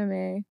hasn't happened to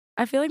me.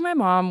 I feel like my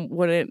mom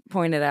wouldn't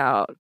point it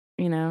out,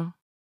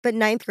 But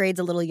 9th grade's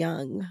a little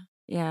young.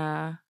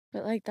 Yeah.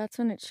 But like that's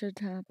when it should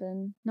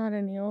happen. Not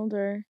any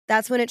older.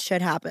 That's when it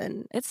should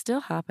happen. It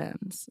still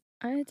happens.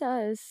 It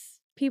does.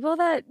 People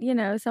that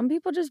some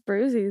people just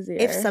bruise easier.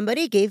 If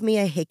somebody gave me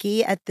a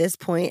hickey at this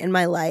point in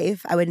my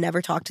life, I would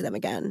never talk to them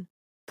again.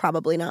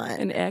 Probably not.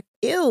 An ick.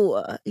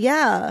 Ew.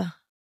 Yeah.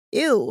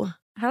 Ew.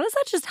 How does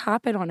that just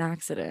happen on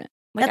accident?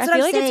 Like, That's I what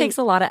feel I'm like it saying. takes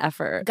a lot of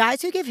effort.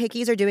 Guys who give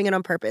hickeys are doing it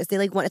on purpose. They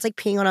want it's like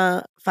peeing on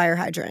a fire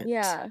hydrant.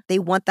 Yeah. They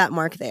want that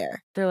mark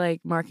there. They're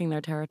like marking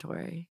their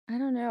territory. I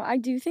don't know. I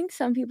do think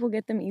some people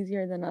get them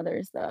easier than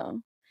others,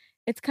 though.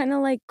 It's kind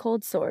of like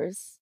cold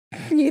sores.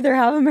 You either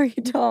have them or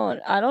you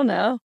don't. I don't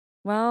know.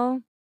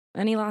 Well,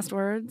 any last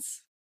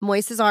words?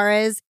 Moist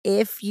Cesares,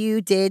 if you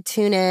did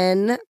tune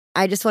in,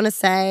 I just want to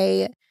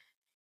say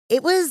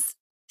it was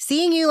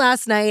seeing you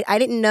last night. I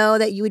didn't know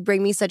that you would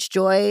bring me such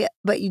joy,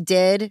 but you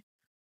did.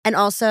 And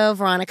also,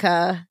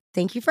 Veronica,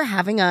 thank you for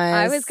having us.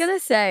 I was going to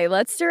say,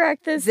 let's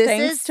direct this This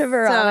thanks is to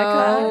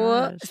Veronica.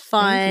 so Gosh,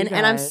 fun. thank you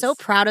And I'm so guys.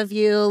 proud of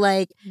you.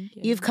 Like, Thank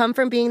you. you've come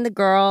from being the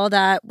girl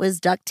that was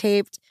duct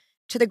taped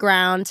to the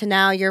ground to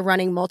now you're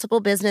running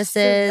multiple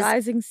businesses.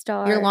 Rising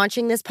star. You're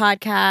launching this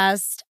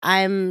podcast.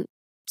 I'm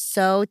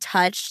so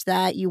touched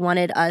that you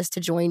wanted us to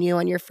join you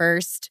on your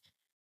first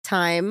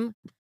time.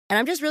 And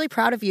I'm just really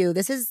proud of you.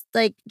 This is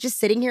like just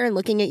sitting here and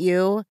looking at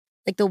you,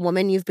 like the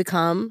woman you've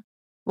become,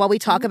 while we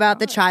talk my about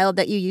the God. child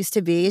that you used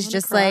to be is I'm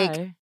just gonna like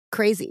cry.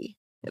 crazy.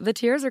 The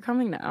tears are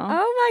coming now.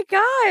 Oh my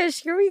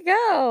gosh. Here we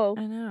go.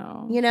 I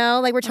know. You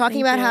know, like we're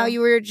talking thank about how you. you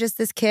were just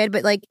this kid,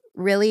 but like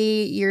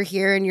really you're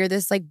here and you're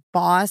this like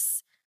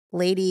boss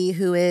lady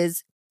who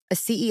is a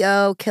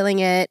CEO, killing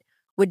it,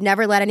 would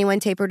never let anyone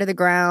tape her to the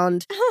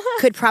ground,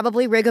 could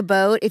probably rig a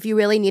boat if you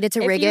really needed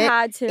to If rig you it.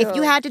 had to. If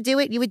you had to do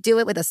it, you would do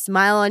it with a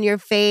smile on your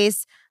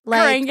face.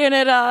 Like Cranking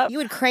it up. you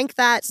would crank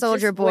that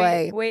soldier Just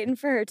boy. waiting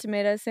for her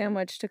tomato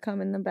sandwich to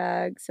come in the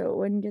bag so it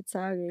wouldn't get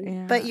soggy.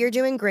 Yeah. But you're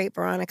doing great,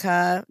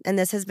 Veronica, and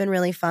this has been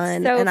really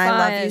fun. So and I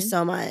love you fun.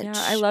 so much. Yeah,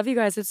 I love you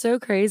guys. It's so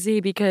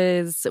crazy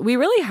because we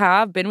really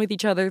have been with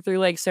each other through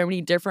like so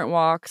many different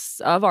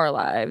walks of our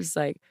lives.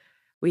 Like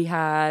we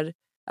had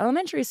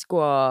elementary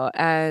school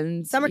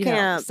and Summer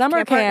camp,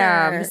 summer camp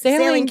partner, camp,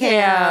 sailing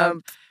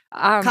camp. You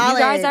guys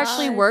college.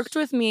 actually worked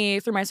with me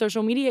through my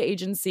social media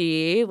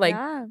agency, like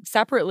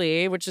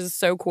separately, which is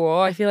so cool.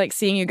 I feel like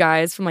seeing you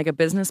guys from like a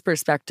business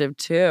perspective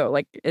too,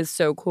 like is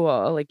so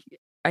cool. Like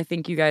I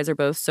think you guys are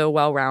both so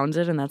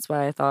well-rounded, and that's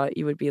why I thought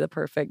you would be the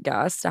perfect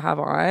guest to have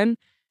on.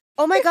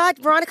 Oh my God,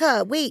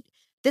 Veronica, wait.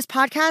 This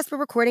podcast, we're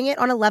recording it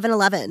on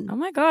 11/11. Oh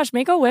my gosh,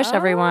 make a wish,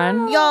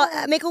 everyone. Y'all,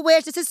 make a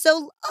wish. This is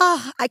so,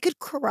 I could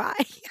cry.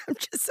 I'm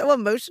just so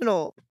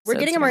emotional. We're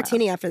getting a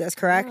martini after this,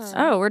 correct?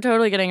 Oh, we're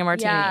totally getting a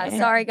martini. Yeah,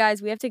 sorry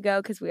guys, we have to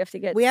go because we have to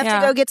get We have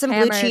to go get some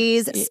blue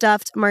cheese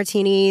stuffed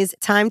martinis.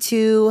 Time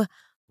to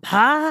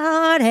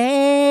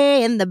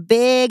party in the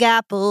Big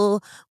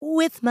Apple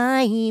with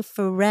my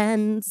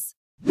friends.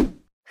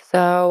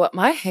 So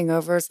my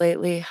hangovers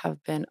lately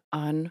have been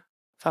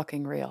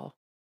unfucking real.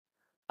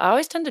 I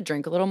always tend to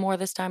drink a little more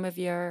this time of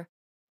year.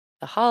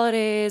 The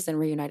holidays and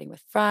reuniting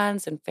with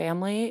friends and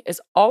family is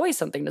always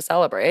something to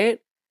celebrate.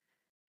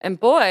 And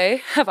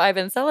boy, have I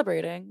been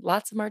celebrating.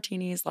 Lots of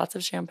martinis, lots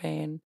of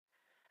champagne.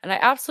 And I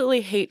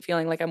absolutely hate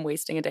feeling like I'm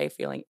wasting a day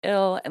feeling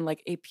ill and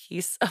like a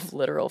piece of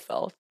literal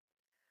filth.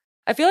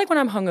 I feel like when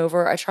I'm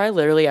hungover, I try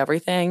literally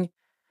everything.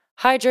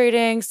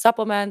 Hydrating,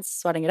 supplements,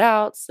 sweating it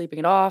out, sleeping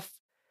it off,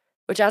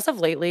 which as of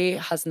lately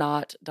has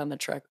not done the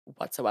trick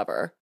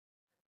whatsoever.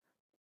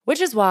 Which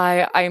is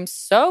why I am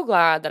so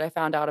glad that I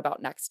found out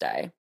about Next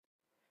Day.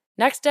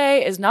 Next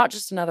Day is not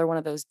just another one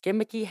of those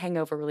gimmicky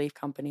hangover relief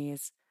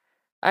companies.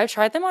 I've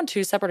tried them on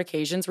 2 separate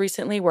occasions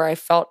recently where I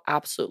felt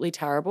absolutely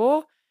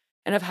terrible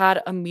and have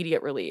had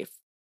immediate relief.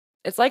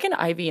 It's like an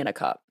IV in a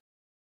cup.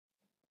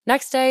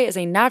 Next Day is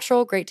a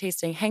natural,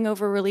 great-tasting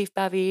hangover relief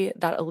bevy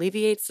that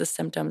alleviates the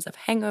symptoms of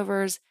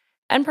hangovers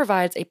and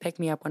provides a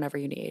pick-me-up whenever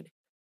you need.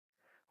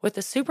 With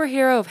the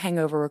superhero of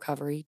hangover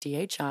recovery,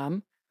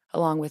 DHM,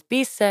 along with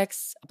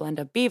B6, a blend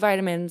of B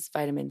vitamins,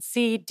 vitamin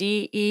C,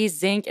 D, E,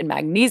 zinc, and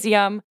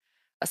magnesium,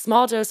 a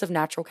small dose of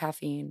natural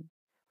caffeine,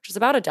 which is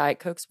about a Diet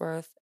Coke's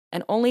worth,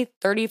 and only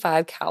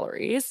 35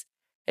 calories.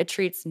 It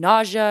treats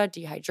nausea,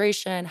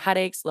 dehydration,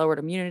 headaches, lowered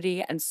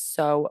immunity, and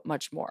so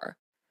much more.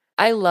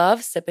 I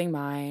love sipping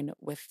mine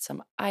with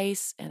some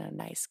ice in a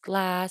nice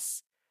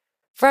glass.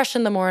 Fresh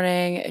in the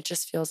morning, it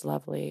just feels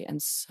lovely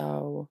and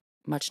so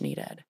much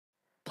needed.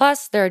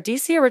 Plus, they're a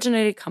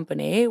DC-originated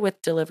company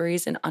with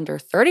deliveries in under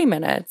 30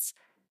 minutes.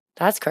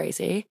 That's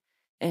crazy.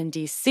 In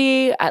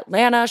DC,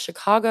 Atlanta,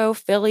 Chicago,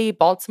 Philly,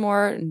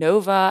 Baltimore,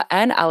 Nova,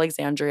 and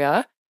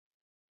Alexandria.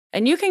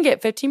 And you can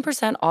get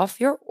 15% off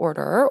your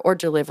order or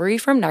delivery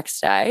from Next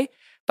Day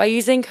by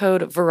using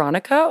code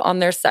Veronica on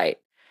their site.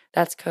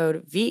 That's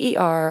code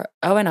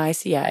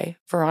VERONICA,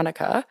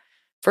 Veronica,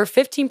 for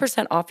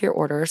 15% off your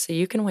order so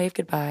you can wave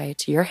goodbye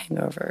to your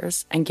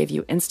hangovers and give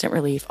you instant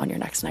relief on your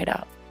next night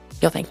out.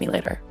 You'll thank me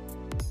later.